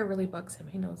cat hair really bugs him.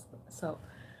 He knows that. So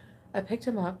I picked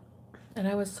him up and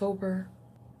I was sober.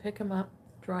 Pick him up,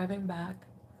 driving back.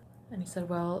 And he said,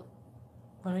 well,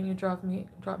 why don't you drop me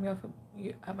off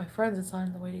at my friend's? It's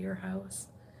on the way to your house.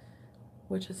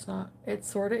 Which it's not. It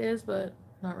sort of is, but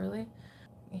not really.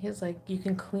 He's like, you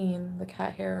can clean the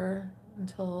cat hair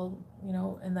until, you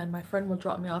know, and then my friend will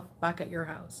drop me off back at your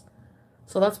house.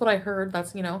 So that's what I heard.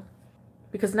 That's, you know,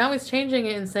 because now he's changing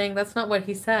it and saying that's not what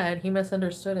he said. He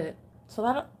misunderstood it.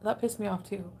 So that pissed me off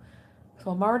too.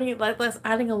 So I'm already like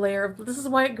adding a layer of, this is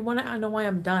why I know why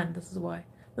I'm done. This is why.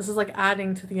 This is like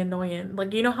adding to the annoyance.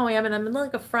 Like, you know how I am, and I'm in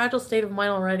like a fragile state of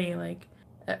mind already, like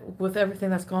with everything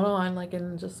that's gone on, like,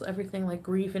 and just everything, like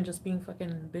grief and just being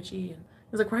fucking bitchy. And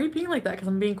he's like, why are you being like that? Because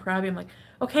I'm being crabby. I'm like,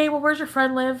 okay, well, where's your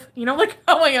friend live? You know, like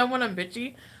how I am when I'm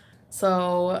bitchy.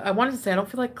 So I wanted to say I don't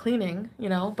feel like cleaning, you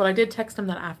know, but I did text him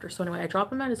that after. So anyway, I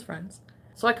drop him at his friend's.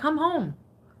 So I come home,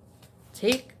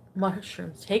 take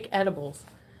mushrooms, take edibles,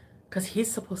 because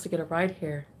he's supposed to get a ride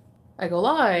here. I go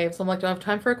live. So I'm like, do I have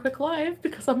time for a quick live?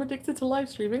 Because I'm addicted to live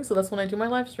streaming. So that's when I do my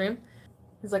live stream.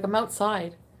 He's like, I'm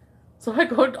outside. So I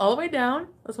go all the way down.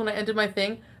 That's when I ended my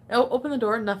thing. I open the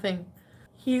door, nothing.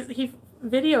 He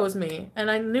videos me. And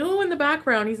I knew in the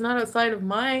background he's not outside of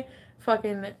my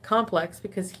fucking complex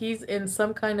because he's in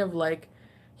some kind of like,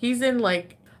 he's in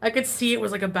like, I could see it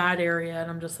was like a bad area. And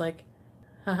I'm just like,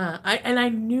 haha. I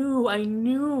knew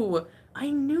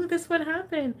this would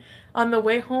happen. On the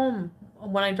way home,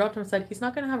 when I dropped him, said, he's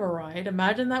not going to have a ride.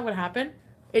 Imagine that would happen.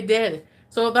 It did.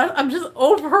 So that I'm just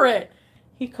over it.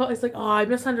 He's like, oh, I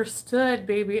misunderstood,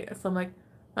 baby. So I'm like,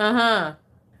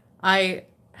 I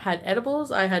had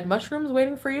edibles. I had mushrooms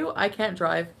waiting for you. I can't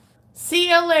drive. See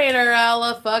ya later,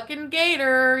 fucking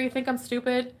gator. You think I'm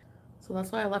stupid? So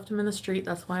that's why I left him in the street.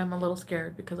 That's why I'm a little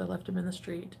scared, because I left him in the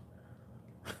street.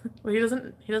 Well, he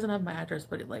doesn't have my address,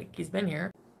 but like, he's been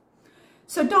here.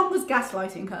 So Dom was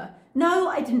gaslighting her. No,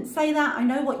 I didn't say that. I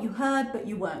know what you heard, but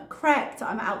you weren't correct.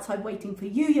 I'm outside waiting for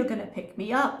you. You're going to pick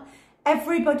me up.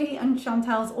 Everybody in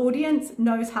Chantal's audience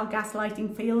knows how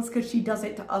gaslighting feels because she does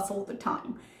it to us all the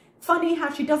time. Funny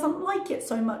how she doesn't like it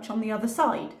so much on the other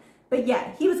side. But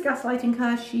yeah, he was gaslighting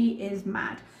her. She is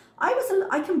mad.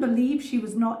 I can believe she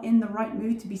was not in the right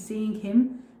mood to be seeing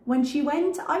him when she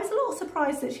went. I was a little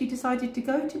surprised that she decided to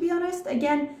go, to be honest.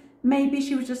 Again, maybe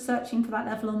she was just searching for that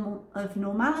level of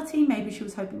normality. Maybe she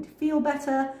was hoping to feel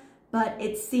better, but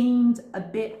it seemed a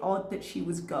bit odd that she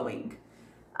was going.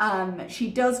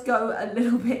 She does go a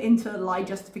little bit into lie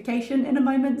justification in a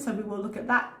moment, so we will look at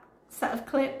that set of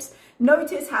clips.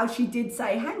 Notice how she did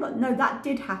say, hang on, no, that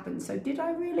did happen. So did I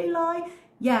really lie?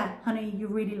 Yeah, honey, you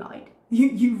really lied.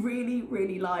 You really,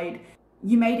 really lied.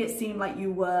 You made it seem like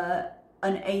you were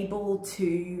unable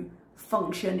to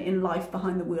function in life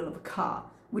behind the wheel of a car,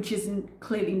 which isn't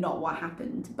clearly not what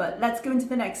happened. But let's go into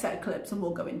the next set of clips and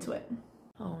we'll go into it.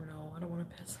 Oh no, I don't want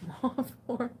to piss him off.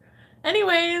 Or,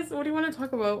 anyways, what do you want to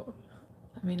talk about?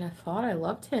 I mean, I thought I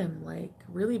loved him, like,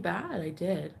 really bad. I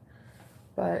did.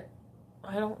 But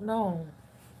I don't know.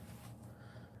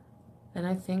 And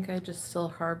I think I just still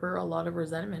harbor a lot of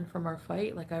resentment from our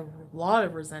fight. Like, a lot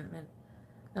of resentment.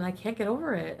 And I can't get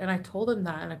over it. And I told him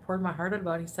that, and I poured my heart out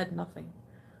about it. He said nothing.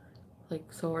 Like,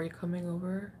 so are you coming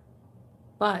over?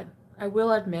 But I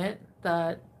will admit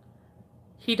that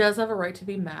he does have a right to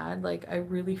be mad. Like, I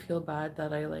really feel bad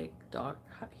that I, like,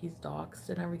 he's doxxed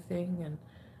and everything.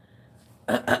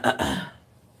 And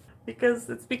because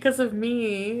it's because of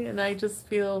me, and I just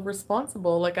feel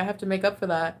responsible. Like, I have to make up for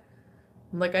that.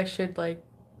 Like, I should, like,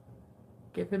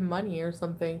 give him money or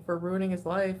something for ruining his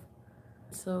life.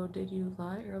 So, did you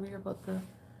lie earlier about the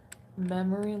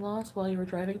Memory loss while you were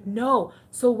driving? No.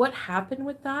 So what happened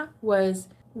with that was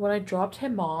when I dropped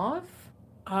him off,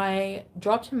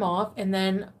 and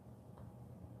then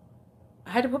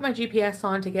I had to put my GPS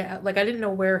on to get, like, I didn't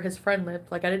know where his friend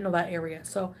lived. Like, I didn't know that area.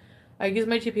 So I used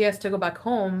my GPS to go back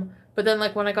home. But then,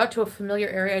 like, when I got to a familiar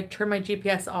area, I turned my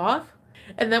GPS off.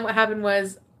 And then what happened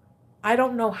was, I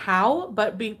don't know how,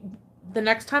 but the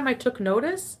next time I took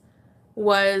notice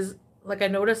was, like, I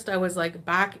noticed I was, like,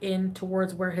 back in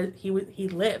towards where he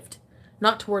lived,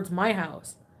 not towards my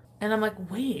house. And I'm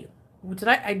like, wait,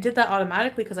 I did that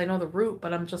automatically because I know the route,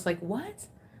 but I'm just like, what?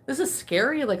 This is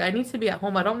scary. Like, I need to be at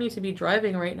home. I don't need to be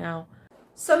driving right now.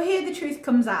 So here the truth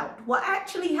comes out. What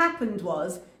actually happened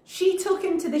was she took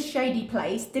him to this shady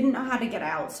place, didn't know how to get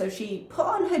out, so she put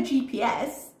on her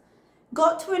GPS,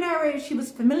 got to an area she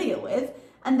was familiar with,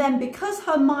 and then because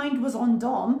her mind was on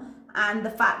Dom and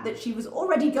the fact that she was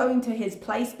already going to his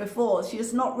place before, she's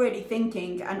just not really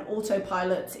thinking and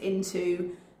autopilots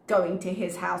into going to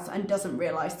his house and doesn't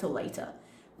realise till later.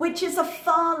 Which is a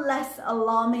far less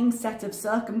alarming set of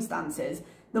circumstances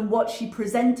than what she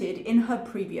presented in her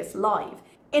previous live.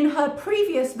 In her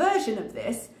previous version of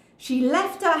this, she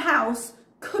left her house,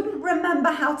 couldn't remember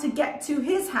how to get to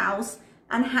his house,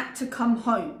 and had to come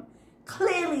home.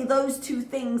 Clearly, those two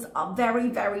things are very,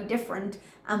 very different,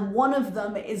 and one of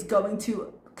them is going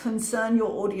to concern your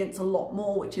audience a lot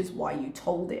more, which is why you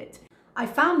told it. I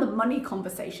found the money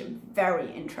conversation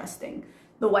very interesting.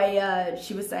 The way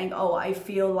she was saying, oh, I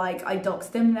feel like I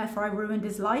doxed him, therefore I ruined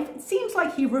his life. It seems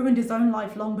like he ruined his own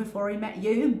life long before he met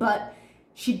you, but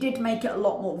she did make it a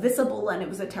lot more visible and it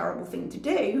was a terrible thing to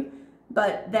do,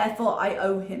 but therefore I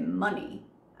owe him money.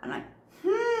 And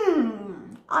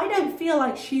I don't feel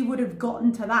like she would have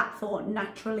gotten to that thought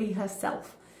naturally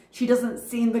herself. She doesn't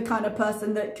seem the kind of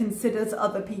person that considers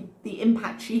other people, the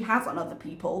impact she has on other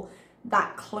people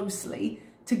that closely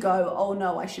to go, oh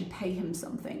no, I should pay him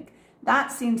something.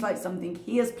 That seems like something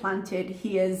he has planted,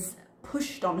 he has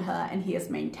pushed on her, and he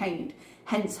has maintained.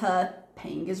 Hence her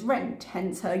paying his rent,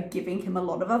 hence her giving him a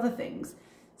lot of other things.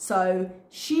 So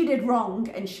she did wrong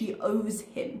and she owes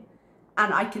him.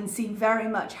 And I can see very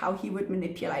much how he would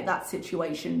manipulate that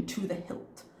situation to the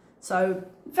hilt. So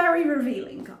very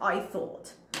revealing, I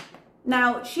thought.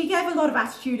 Now, she gave a lot of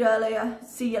attitude earlier,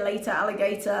 see you later,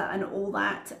 alligator, and all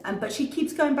that. But she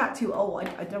keeps going back to, oh,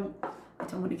 I don't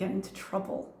want to get into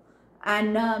trouble.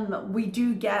 And we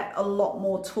do get a lot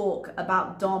more talk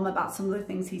about Dom, about some of the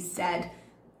things he said.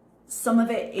 Some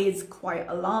of it is quite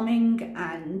alarming,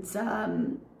 and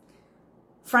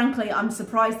frankly, I'm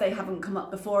surprised they haven't come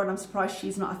up before, and I'm surprised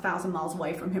she's not 1,000 miles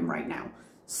away from him right now.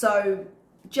 So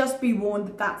just be warned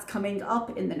that that's coming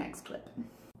up in the next clip.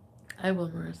 I will,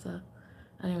 Marissa.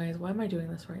 Anyways, why am I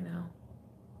doing this right now?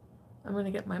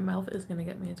 My mouth is gonna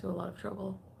get me into a lot of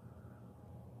trouble.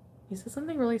 He said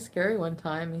something really scary one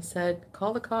time. He said,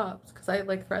 call the cops, because I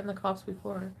like threatened the cops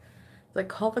before. He's like,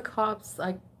 call the cops,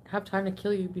 I have time to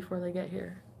kill you before they get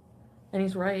here. And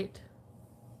he's right.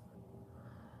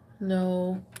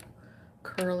 No,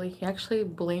 Curly, he actually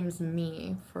blames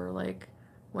me for like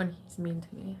when he's mean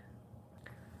to me.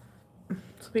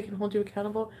 So we can hold you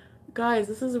accountable. Guys,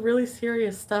 this is really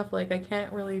serious stuff. Like, I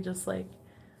can't really just like,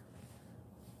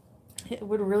 it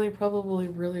would really probably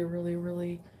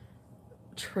really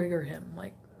trigger him,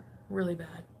 like, really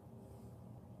bad.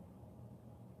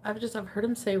 I've heard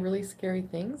him say really scary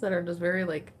things that are just very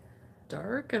like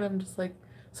dark, and I'm just like,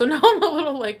 so now I'm a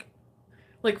little like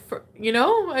for, you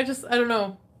know, I don't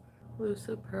know.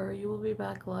 Lucifer, you will be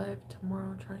back live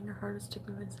tomorrow, trying your hardest to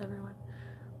convince everyone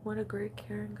what a great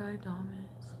caring guy Dom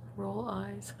is. Roll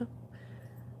eyes.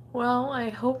 Well, I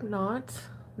hope not.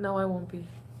 No, I won't be.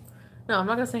 No, I'm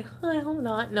not gonna say, I hope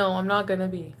not. No, I'm not gonna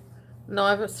be. No,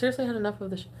 I've seriously had enough of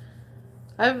this.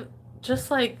 I've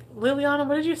just like, Liliana,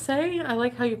 what did you say? I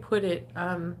like how you put it.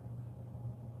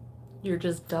 You're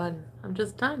just done. I'm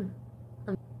just done.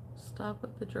 Stop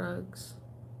with the drugs.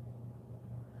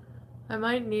 I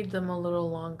might need them a little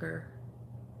longer.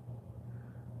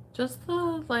 Just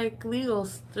the, like,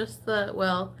 just the,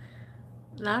 well,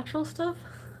 natural stuff.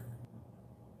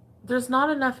 There's not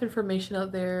enough information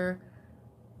out there.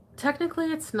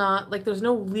 Technically, it's not, like, there's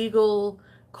no legal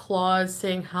clause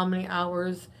saying how many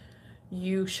hours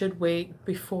you should wait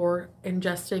before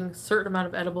ingesting a certain amount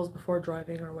of edibles before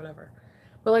driving or whatever.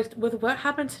 But like with what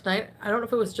happened tonight, I don't know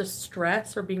if it was just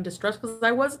stress or being distressed, because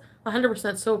I was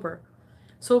 100% sober.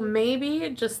 So maybe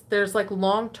just there's like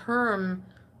long-term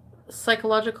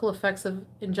psychological effects of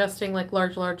ingesting like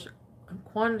large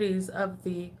quantities of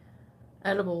the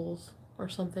edibles or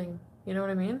something. You know what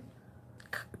I mean?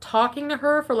 Talking to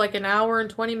her for like an hour and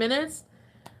 20 minutes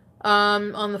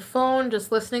on the phone,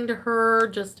 just listening to her,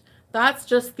 just That's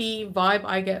just the vibe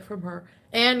I get from her.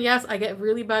 And yes, I get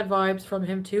really bad vibes from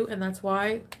him too, and that's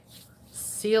why,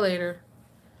 see you later.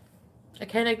 I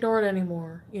can't ignore it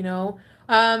anymore, you know?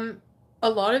 A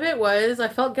lot of it was, I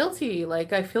felt guilty.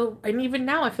 Like, and even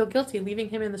now I feel guilty leaving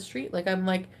him in the street. Like, I'm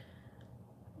like,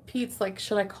 Pete's like,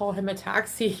 should I call him a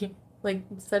taxi? Like,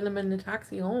 send him in a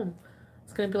taxi home.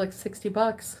 It's gonna be like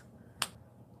 $60.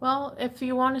 Well, if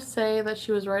you want to say that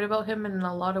she was right about him in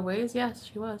a lot of ways, yes,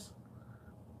 she was.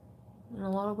 In a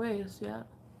lot of ways, yeah.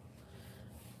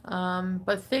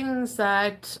 But things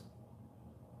that,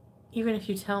 even if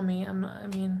you tell me, I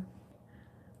mean,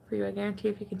 for you, I guarantee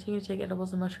if you continue to take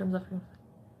edibles and mushrooms after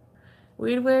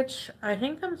weed, which I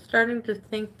think I'm starting to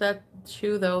think that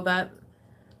too, though, that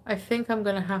I think I'm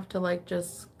gonna have to like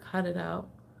just cut it out.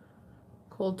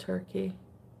 Cold turkey.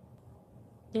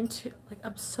 Into, like,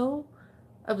 I'm so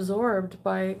absorbed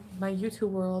by my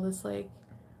YouTube world. It's like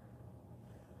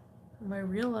my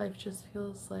real life just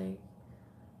feels like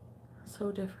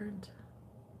so different,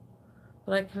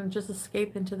 but I can just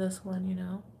escape into this one, you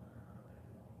know.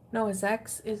 No, his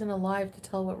ex isn't alive to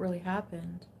tell what really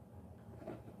happened.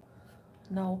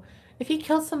 No, if he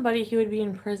killed somebody he would be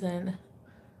in prison.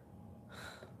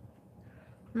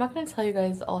 I'm not gonna tell you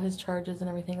guys all his charges and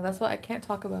everything. That's why I can't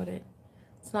talk about it.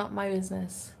 It's not my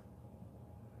business.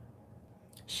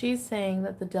 She's saying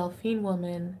that the Delphine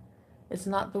woman is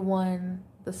not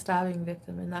the stabbing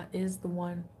victim, and that is the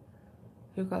one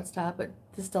who got stabbed. But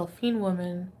this Delphine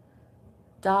woman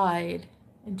died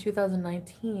in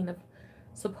 2019 of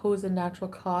supposed natural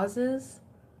causes.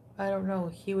 I don't know.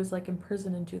 He was like in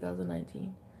prison in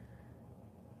 2019,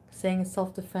 saying it's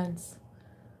self-defense.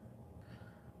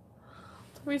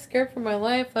 I'm really scared for my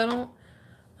life. I don't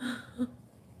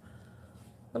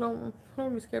want to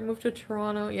be scared. Move to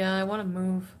Toronto. Yeah, I want to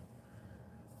move.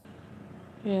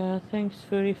 Yeah, thanks,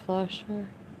 Foodie Flasher.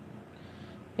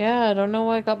 Yeah, I don't know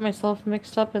why I got myself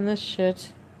mixed up in this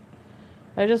shit.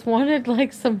 I just wanted,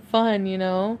 like, some fun, you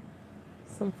know?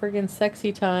 Some friggin'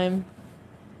 sexy time.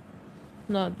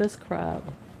 Not this crap.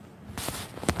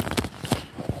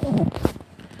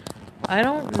 I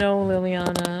don't know,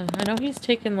 Liliana. I know he's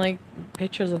taken, like,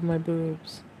 pictures of my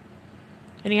boobs.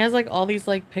 And he has, like, all these,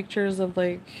 like, pictures of,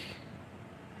 like,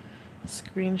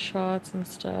 screenshots and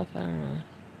stuff. I don't know.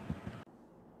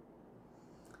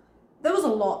 There was a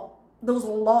lot. There was a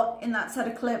lot in that set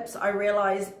of clips. I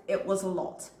realized it was a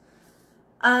lot.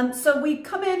 So we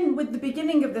come in with the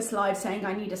beginning of this live saying,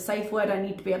 I need a safe word. I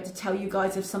need to be able to tell you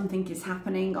guys if something is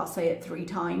happening. I'll say it 3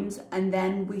 times. And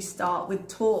then we start with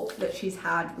talk that she's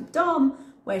had with Dom,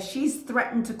 where she's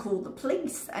threatened to call the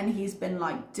police. And he's been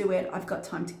like, do it. I've got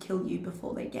time to kill you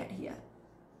before they get here.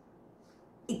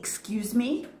 Excuse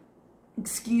me?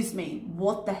 Excuse me.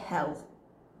 What the hell?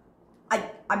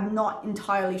 I'm not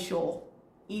entirely sure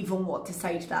even what to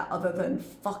say to that other than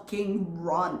fucking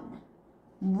run.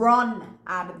 Run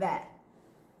out of there.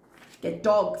 Get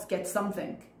dogs, get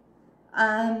something.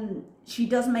 She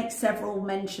does make several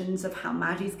mentions of how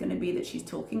mad he's going to be that she's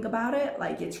talking about it.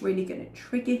 Like, it's really going to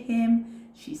trigger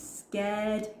him. She's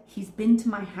scared. He's been to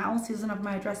my house. He doesn't have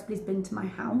my address, but he's been to my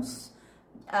house.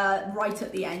 Right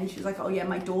at the end, she's like, oh yeah,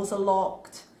 my doors are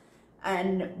locked.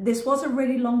 And this was a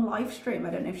really long live stream.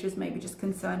 I don't know if she's maybe just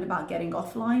concerned about getting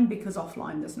offline, because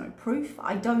offline there's no proof.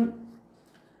 I don't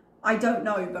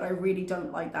know, but I really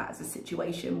don't like that as a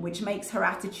situation, which makes her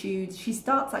attitude. She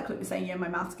starts that clip with saying, yeah, my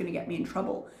mouth's going to get me in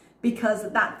trouble,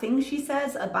 because that thing she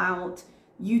says about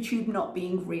YouTube not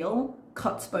being real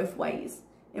cuts both ways.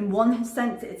 In one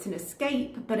sense, it's an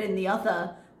escape, but in the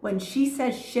other, when she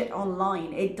says shit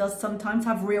online, it does sometimes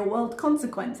have real world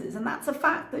consequences. And that's a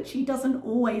fact that she doesn't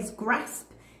always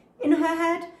grasp in her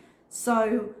head.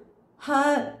 So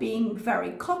her being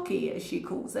very cocky, as she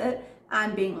calls it,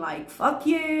 and being like, fuck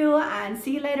you, and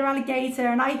see you later, alligator,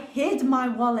 and I hid my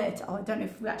wallet. Oh, I don't know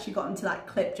if we actually got into that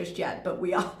clip just yet, but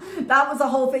we are. That was a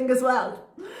whole thing as well.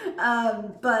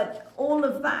 But all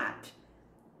of that,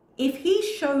 if he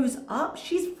shows up,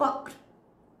 she's fucked.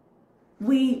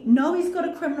 We know he's got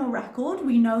a criminal record.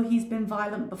 We know he's been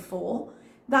violent before.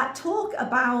 That talk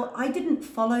about, I didn't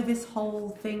follow this whole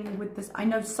thing with this. I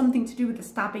know something to do with the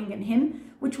stabbing and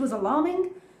him, which was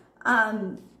alarming.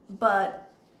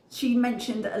 But she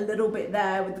mentioned a little bit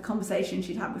there with the conversation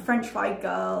she'd had with French Fry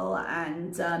Girl.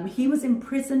 And he was in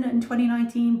prison in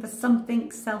 2019 for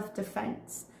something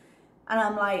self-defense. And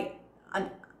I'm like,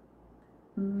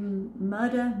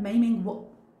 murder, maiming, what?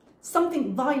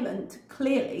 Something violent,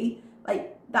 clearly.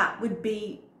 Like, that would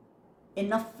be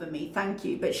enough for me, thank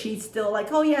you. But she's still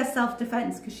like, oh yeah,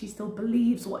 self-defense, because she still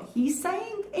believes what he's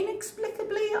saying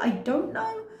inexplicably. I don't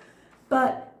know.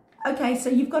 But Okay, so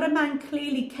you've got a man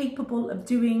clearly capable of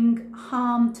doing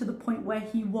harm to the point where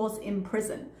he was in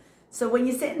prison. So when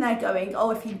you're sitting there going,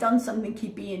 oh, if he'd done something,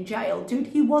 he'd be in jail. Dude,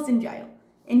 he was in jail.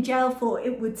 In jail for,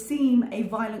 it would seem, a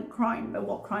violent crime. But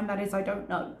what crime that is, I don't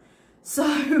know.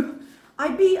 So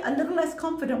I'd be a little less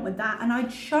confident with that, and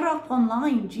I'd shut up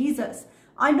online, Jesus.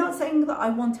 I'm not saying that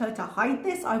I want her to hide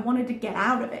this. I wanted to get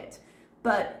out of it.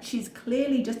 But she's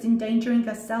clearly just endangering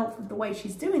herself with the way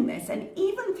she's doing this. And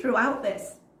even throughout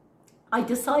this, I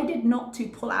decided not to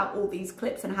pull out all these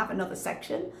clips and have another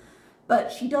section, but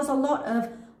she does a lot of,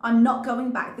 I'm not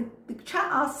going back. The chat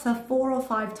asks her 4 or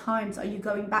 5 times, are you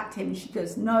going back to him? And she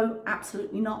goes, no,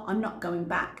 absolutely not. I'm not going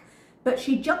back. But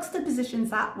she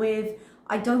juxtapositions that with,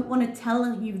 I don't want to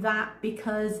tell you that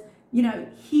because, you know,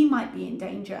 he might be in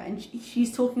danger. And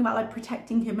she's talking about like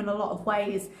protecting him in a lot of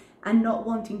ways and not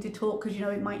wanting to talk because, you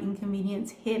know, it might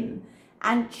inconvenience him.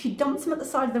 And she dumps him at the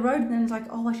side of the road and then is like,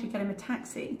 oh, I should get him a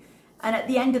taxi. And at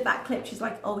the end of that clip, she's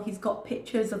like, oh, he's got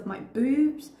pictures of my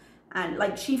boobs. And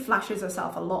like, she flashes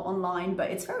herself a lot online,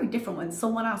 but it's very different when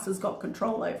someone else has got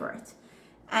control over it.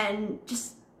 And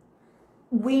just,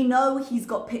 we know he's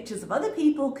got pictures of other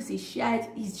people because he's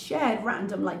shared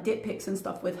random like dick pics and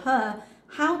stuff with her.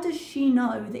 How does she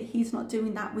know that he's not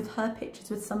doing that with her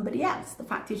pictures with somebody else? The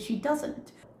fact is she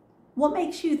doesn't. What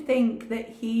makes you think that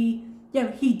he, you know,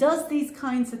 he does these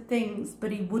kinds of things,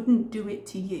 but he wouldn't do it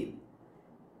to you?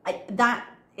 That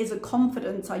is a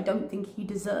confidence I don't think he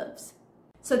deserves.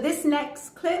 So this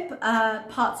next clip,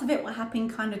 parts of it were happening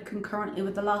kind of concurrently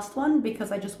with the last one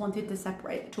because I just wanted to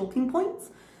separate the talking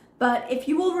points. But if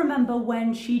you all remember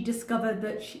when she discovered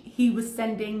that he was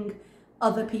sending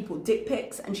other people dick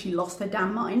pics and she lost her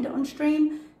damn mind on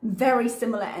stream, very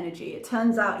similar energy. It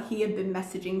turns out he had been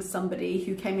messaging somebody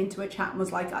who came into a chat and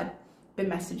was like, I'd been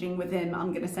messaging with him, I'm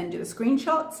going to send you the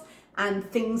screenshots. And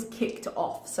things kicked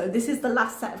off. So this is the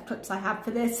last set of clips I have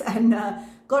for this, and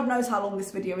God knows how long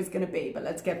this video is going to be, but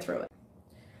let's get through it.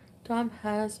 Dom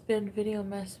has been video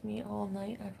messed me all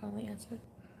night. I finally answered.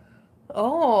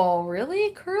 Oh,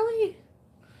 really? Curly?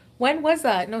 When was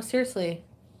that? No, seriously.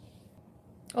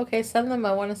 Okay, send them.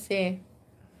 I want to see.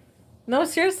 No,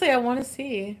 seriously, I want to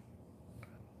see.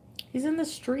 He's in the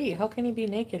street. How can he be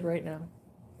naked right now?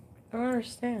 I don't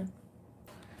understand.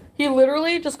 He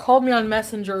literally just called me on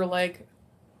Messenger like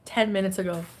 10 minutes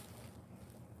ago.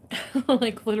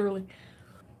 Like, literally.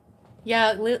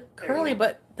 Yeah, curly,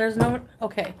 but there's no...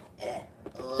 Okay.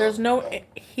 There's no...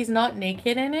 He's not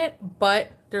naked in it,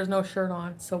 but there's no shirt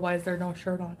on. So why is there no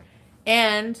shirt on?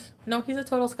 And, no, he's a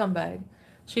total scumbag.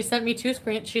 She sent me she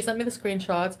sent me the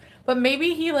screenshots. But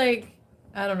maybe he, like...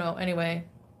 I don't know. Anyway.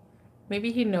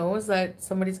 Maybe he knows that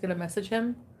somebody's gonna message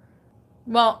him.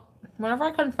 Well... Whenever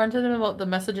I confronted him about the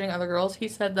messaging other girls, he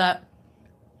said that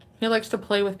he likes to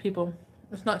play with people.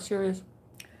 It's not serious.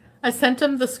 I sent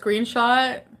him the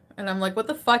screenshot, and I'm like, what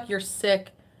the fuck? You're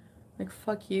sick. Like,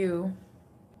 fuck you.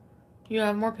 You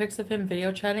have more pics of him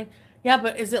video chatting? Yeah,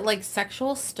 but is it, like,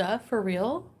 sexual stuff for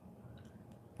real?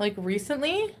 Like,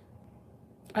 recently?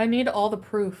 I need all the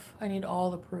proof. I need all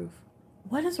the proof.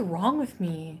 What is wrong with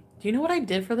me? Do you know what I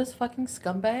did for this fucking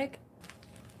scumbag?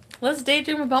 Let's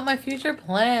daydream about my future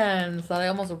plans. That I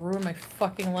almost ruined my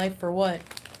fucking life for what?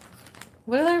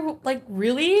 What did I, like,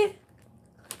 really?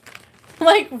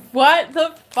 Like, what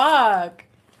the fuck?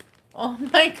 Oh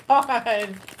my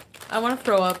god. I want to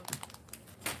throw up.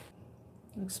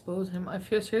 Expose him. I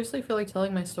seriously feel like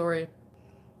telling my story.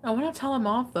 I want to tell him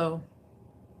off, though.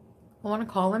 I want to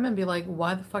call him and be like,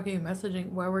 why the fuck are you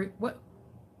messaging? Why were you, what?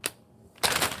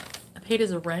 I paid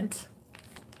his rent.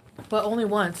 But only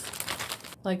once.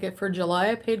 Like, for July,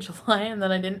 I paid July, and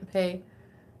then I didn't pay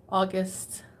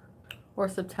August or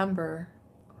September.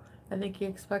 I think he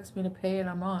expects me to pay, and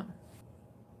I'm not.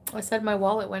 I said my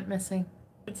wallet went missing.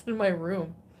 It's in my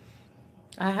room.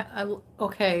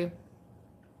 Okay.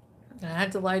 I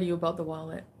had to lie to you about the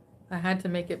wallet. I had to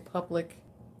make it public.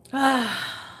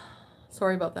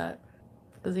 Sorry about that.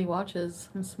 Because he watches.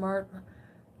 I'm smart.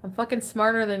 I'm fucking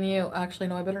smarter than you. Actually,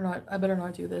 no, I better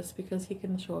not do this because he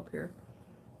can show up here.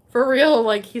 For real,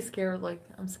 like, he's scared. Like,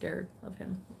 I'm scared of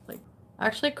him. Like,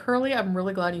 actually, Curly, I'm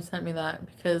really glad you sent me that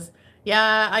because,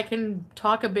 yeah, I can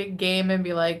talk a big game and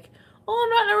be like, oh, I'm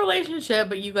not in a relationship,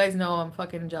 but you guys know I'm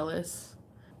fucking jealous.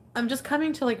 I'm just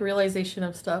coming to, like, realization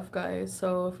of stuff, guys.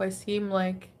 So if I seem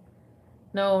like,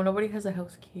 no, nobody has a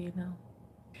house key, no.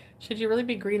 Should you really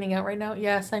be greening out right now?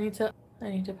 Yes, I need to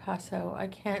pass out. I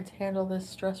can't handle this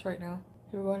stress right now.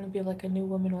 You're going to be like a new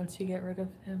woman once you get rid of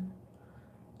him.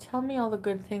 Tell me all the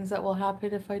good things that will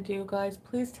happen if I do, guys.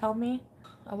 Please tell me.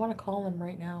 I want to call him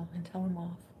right now and tell him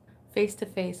off. Face to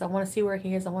face. I want to see where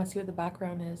he is. I want to see what the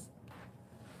background is.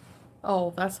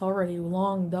 Oh, that's already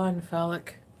long done,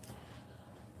 phallic.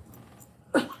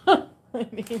 I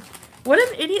mean, what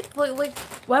an idiot. Like,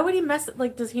 why would he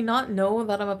like, does he not know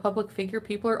that I'm a public figure?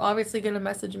 People are obviously gonna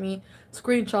message me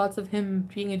screenshots of him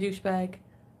being a douchebag.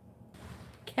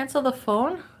 Cancel the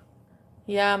phone?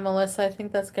 Yeah, Melissa, I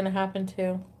think that's gonna happen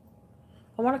too.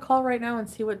 I want to call right now and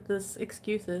see what this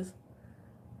excuse is.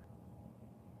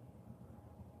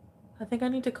 I think I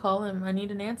need to call him. I need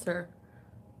an answer.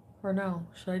 Or no,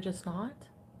 should I just not?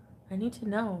 I need to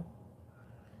know.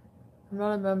 I'm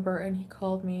not a member and he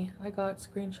called me. I got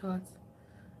screenshots.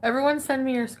 Everyone send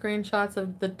me your screenshots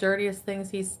of the dirtiest things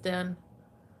he's done.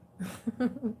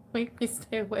 Make me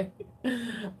stay away.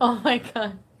 Oh my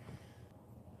god.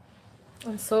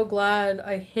 I'm so glad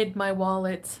I hid my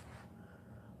wallet.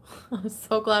 I'm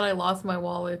so glad I lost my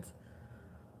wallet.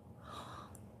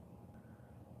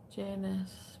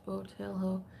 Janice,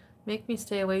 Botelho. Make me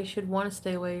stay away. You should want to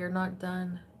stay away. You're not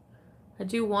done. I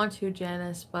do want to,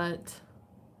 Janice, but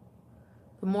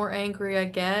the more angry I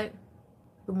get,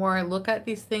 the more I look at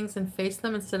these things and face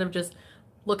them instead of just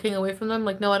looking away from them.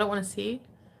 Like, no, I don't want to see.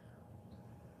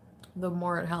 The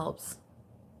more it helps.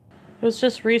 It was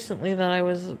just recently that I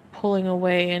was pulling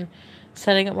away and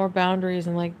setting up more boundaries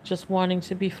and like just wanting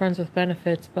to be friends with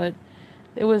benefits, but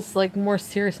it was like more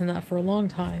serious than that for a long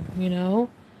time, you know?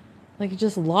 Like, he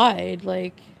just lied.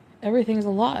 Like, everything's a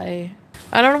lie.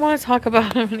 I don't want to talk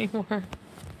about him anymore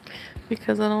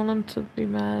because I don't want him to be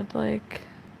mad. Like,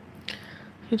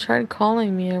 he tried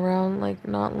calling me around like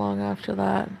not long after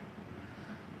that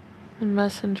in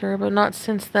Messenger, but not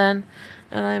since then.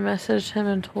 And I messaged him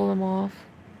and told him off.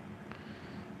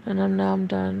 And now I'm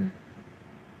done.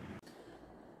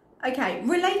 Okay,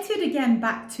 related again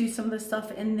back to some of the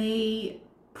stuff in the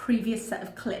previous set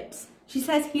of clips. She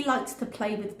says he likes to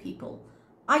play with people.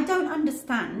 I don't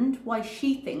understand why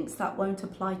she thinks that won't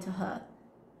apply to her.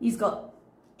 He's got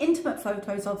intimate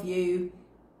photos of you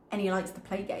and he likes to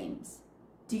play games.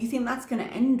 Do you think that's going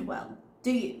to end well?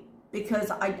 Do you?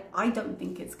 Because I don't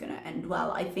think it's going to end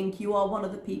well. I think you are one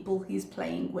of the people he's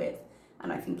playing with.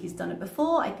 And I think he's done it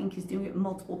before. I think he's doing it with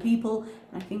multiple people.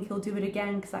 And I think he'll do it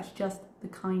again because that's just the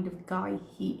kind of guy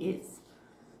he is.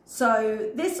 So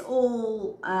this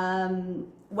all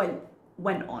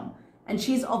went on. And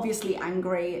she's obviously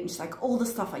angry. And she's like, all the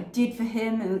stuff I did for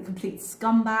him and a complete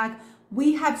scumbag.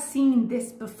 We have seen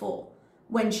this before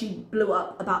when she blew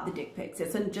up about the dick pics.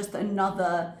 It's just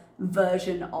another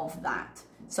version of that.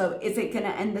 So is it going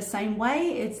to end the same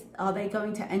way? Are they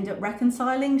going to end up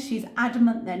reconciling? She's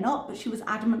adamant they're not, but she was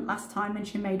adamant last time and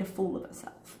she made a fool of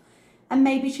herself. And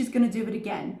maybe she's going to do it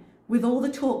again. With all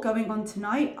the talk going on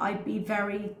tonight, I'd be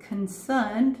very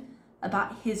concerned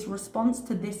about his response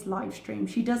to this live stream.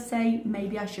 She does say,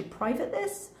 maybe I should private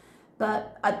this,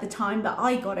 but at the time that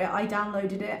I got it, I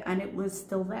downloaded it and it was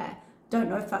still there. Don't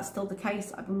know if that's still the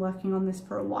case. I've been working on this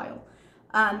for a while.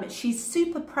 She's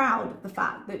super proud of the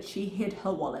fact that she hid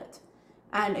her wallet.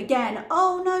 And again,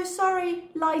 oh no, sorry,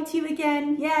 lied to you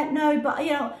again. Yeah, no, but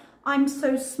you know, I'm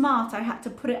so smart. I had to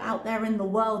put it out there in the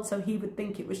world so he would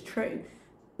think it was true.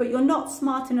 But you're not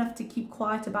smart enough to keep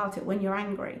quiet about it when you're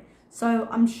angry. So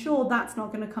I'm sure that's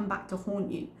not going to come back to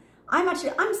haunt you.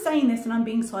 I'm saying this and I'm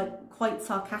being quite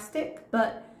sarcastic,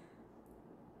 but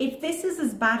if this is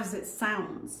as bad as it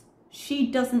sounds,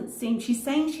 she doesn't seem, she's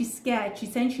saying she's scared,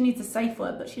 she's saying she needs a safe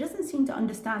word, but she doesn't seem to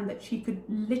understand that she could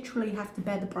literally have to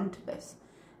bear the brunt of this.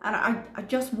 And I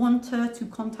just want her to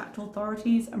contact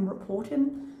authorities and report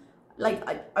him. Like,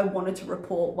 I wanted to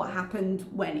report what happened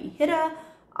when he hit her.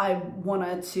 I want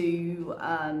her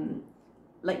to,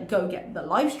 like, go get the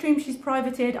live stream she's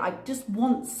privated. I just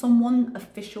want someone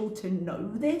official to know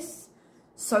this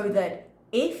so that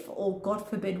if, or God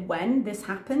forbid when, this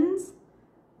happens,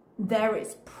 there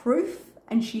is proof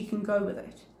and she can go with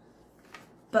it.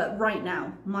 But right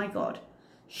now, my God,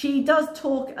 she does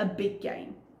talk a big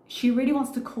game. She really wants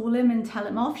to call him and tell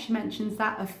him off. She mentions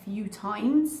that a few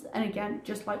times. And again,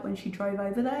 just like when she drove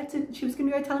over there, she was going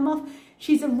to go tell him off.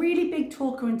 She's a really big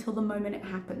talker until the moment it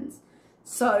happens.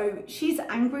 So she's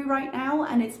angry right now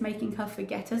and it's making her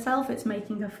forget herself. It's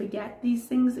making her forget these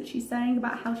things that she's saying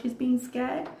about how she's being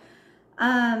scared.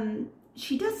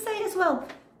 She does say as well,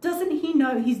 doesn't he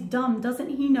know he's dumb? Doesn't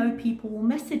he know people will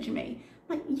message me?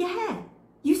 I'm like, yeah,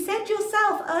 you said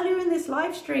yourself earlier in this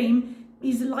live stream,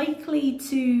 he's likely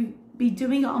to be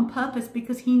doing it on purpose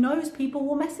because he knows people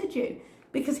will message you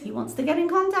because he wants to get in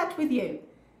contact with you.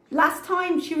 Last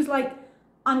time she was like,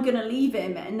 I'm going to leave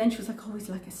him. And then she was like, oh, he's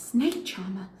like a snake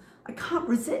charmer. I can't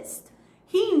resist.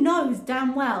 He knows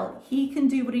damn well he can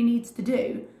do what he needs to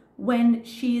do when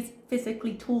she is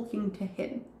physically talking to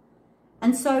him.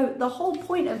 And so the whole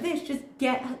point of this, just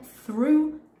get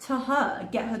through to her,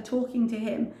 get her talking to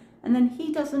him, and then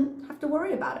he doesn't have to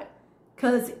worry about it.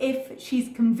 Because if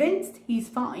she's convinced he's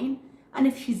fine, and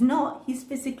if she's not, he's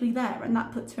physically there, and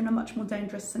that puts her in a much more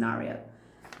dangerous scenario.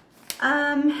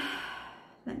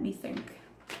 Let me think.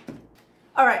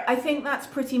 All right, I think that's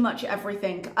pretty much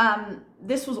everything.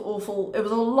 This was awful. It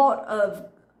was a lot of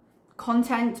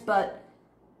content, but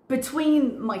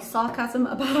between my sarcasm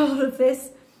about all of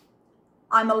this,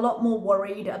 I'm a lot more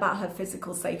worried about her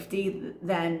physical safety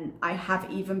than I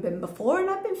have even been before, and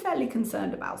I've been fairly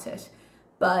concerned about it.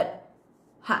 But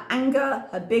her anger,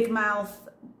 her big mouth,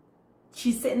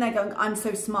 she's sitting there going, I'm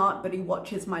so smart, but he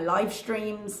watches my live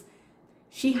streams.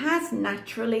 She has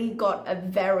naturally got a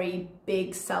very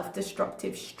big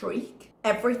self-destructive streak.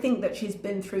 Everything that she's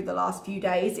been through the last few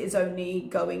days is only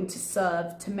going to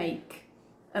serve to make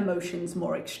emotions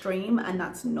more extreme, and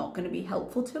that's not going to be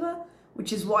helpful to her,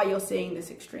 which is why you're seeing this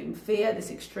extreme fear,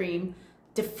 this extreme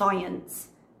defiance,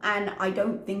 and I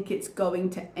don't think it's going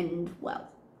to end well.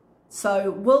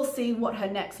 So we'll see what her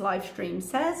next live stream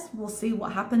says. We'll see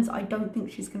what happens. I don't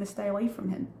think she's going to stay away from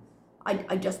him.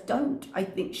 I just don't. I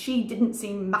think she didn't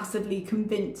seem massively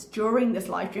convinced during this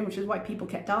live stream, which is why people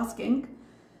kept asking.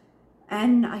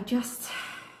 And I just,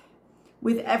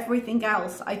 with everything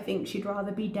else, I think she'd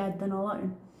rather be dead than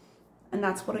alone. And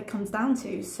that's what it comes down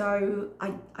to. So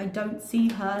I don't see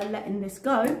her letting this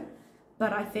go.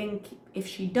 But I think if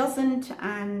she doesn't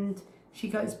and she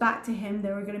goes back to him,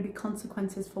 there are going to be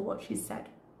consequences for what she's said.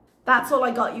 That's all I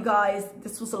got, you guys.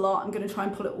 This was a lot. I'm going to try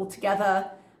and pull it all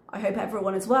together. I hope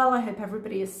everyone is well. I hope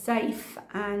everybody is safe,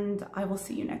 and I will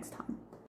see you next time.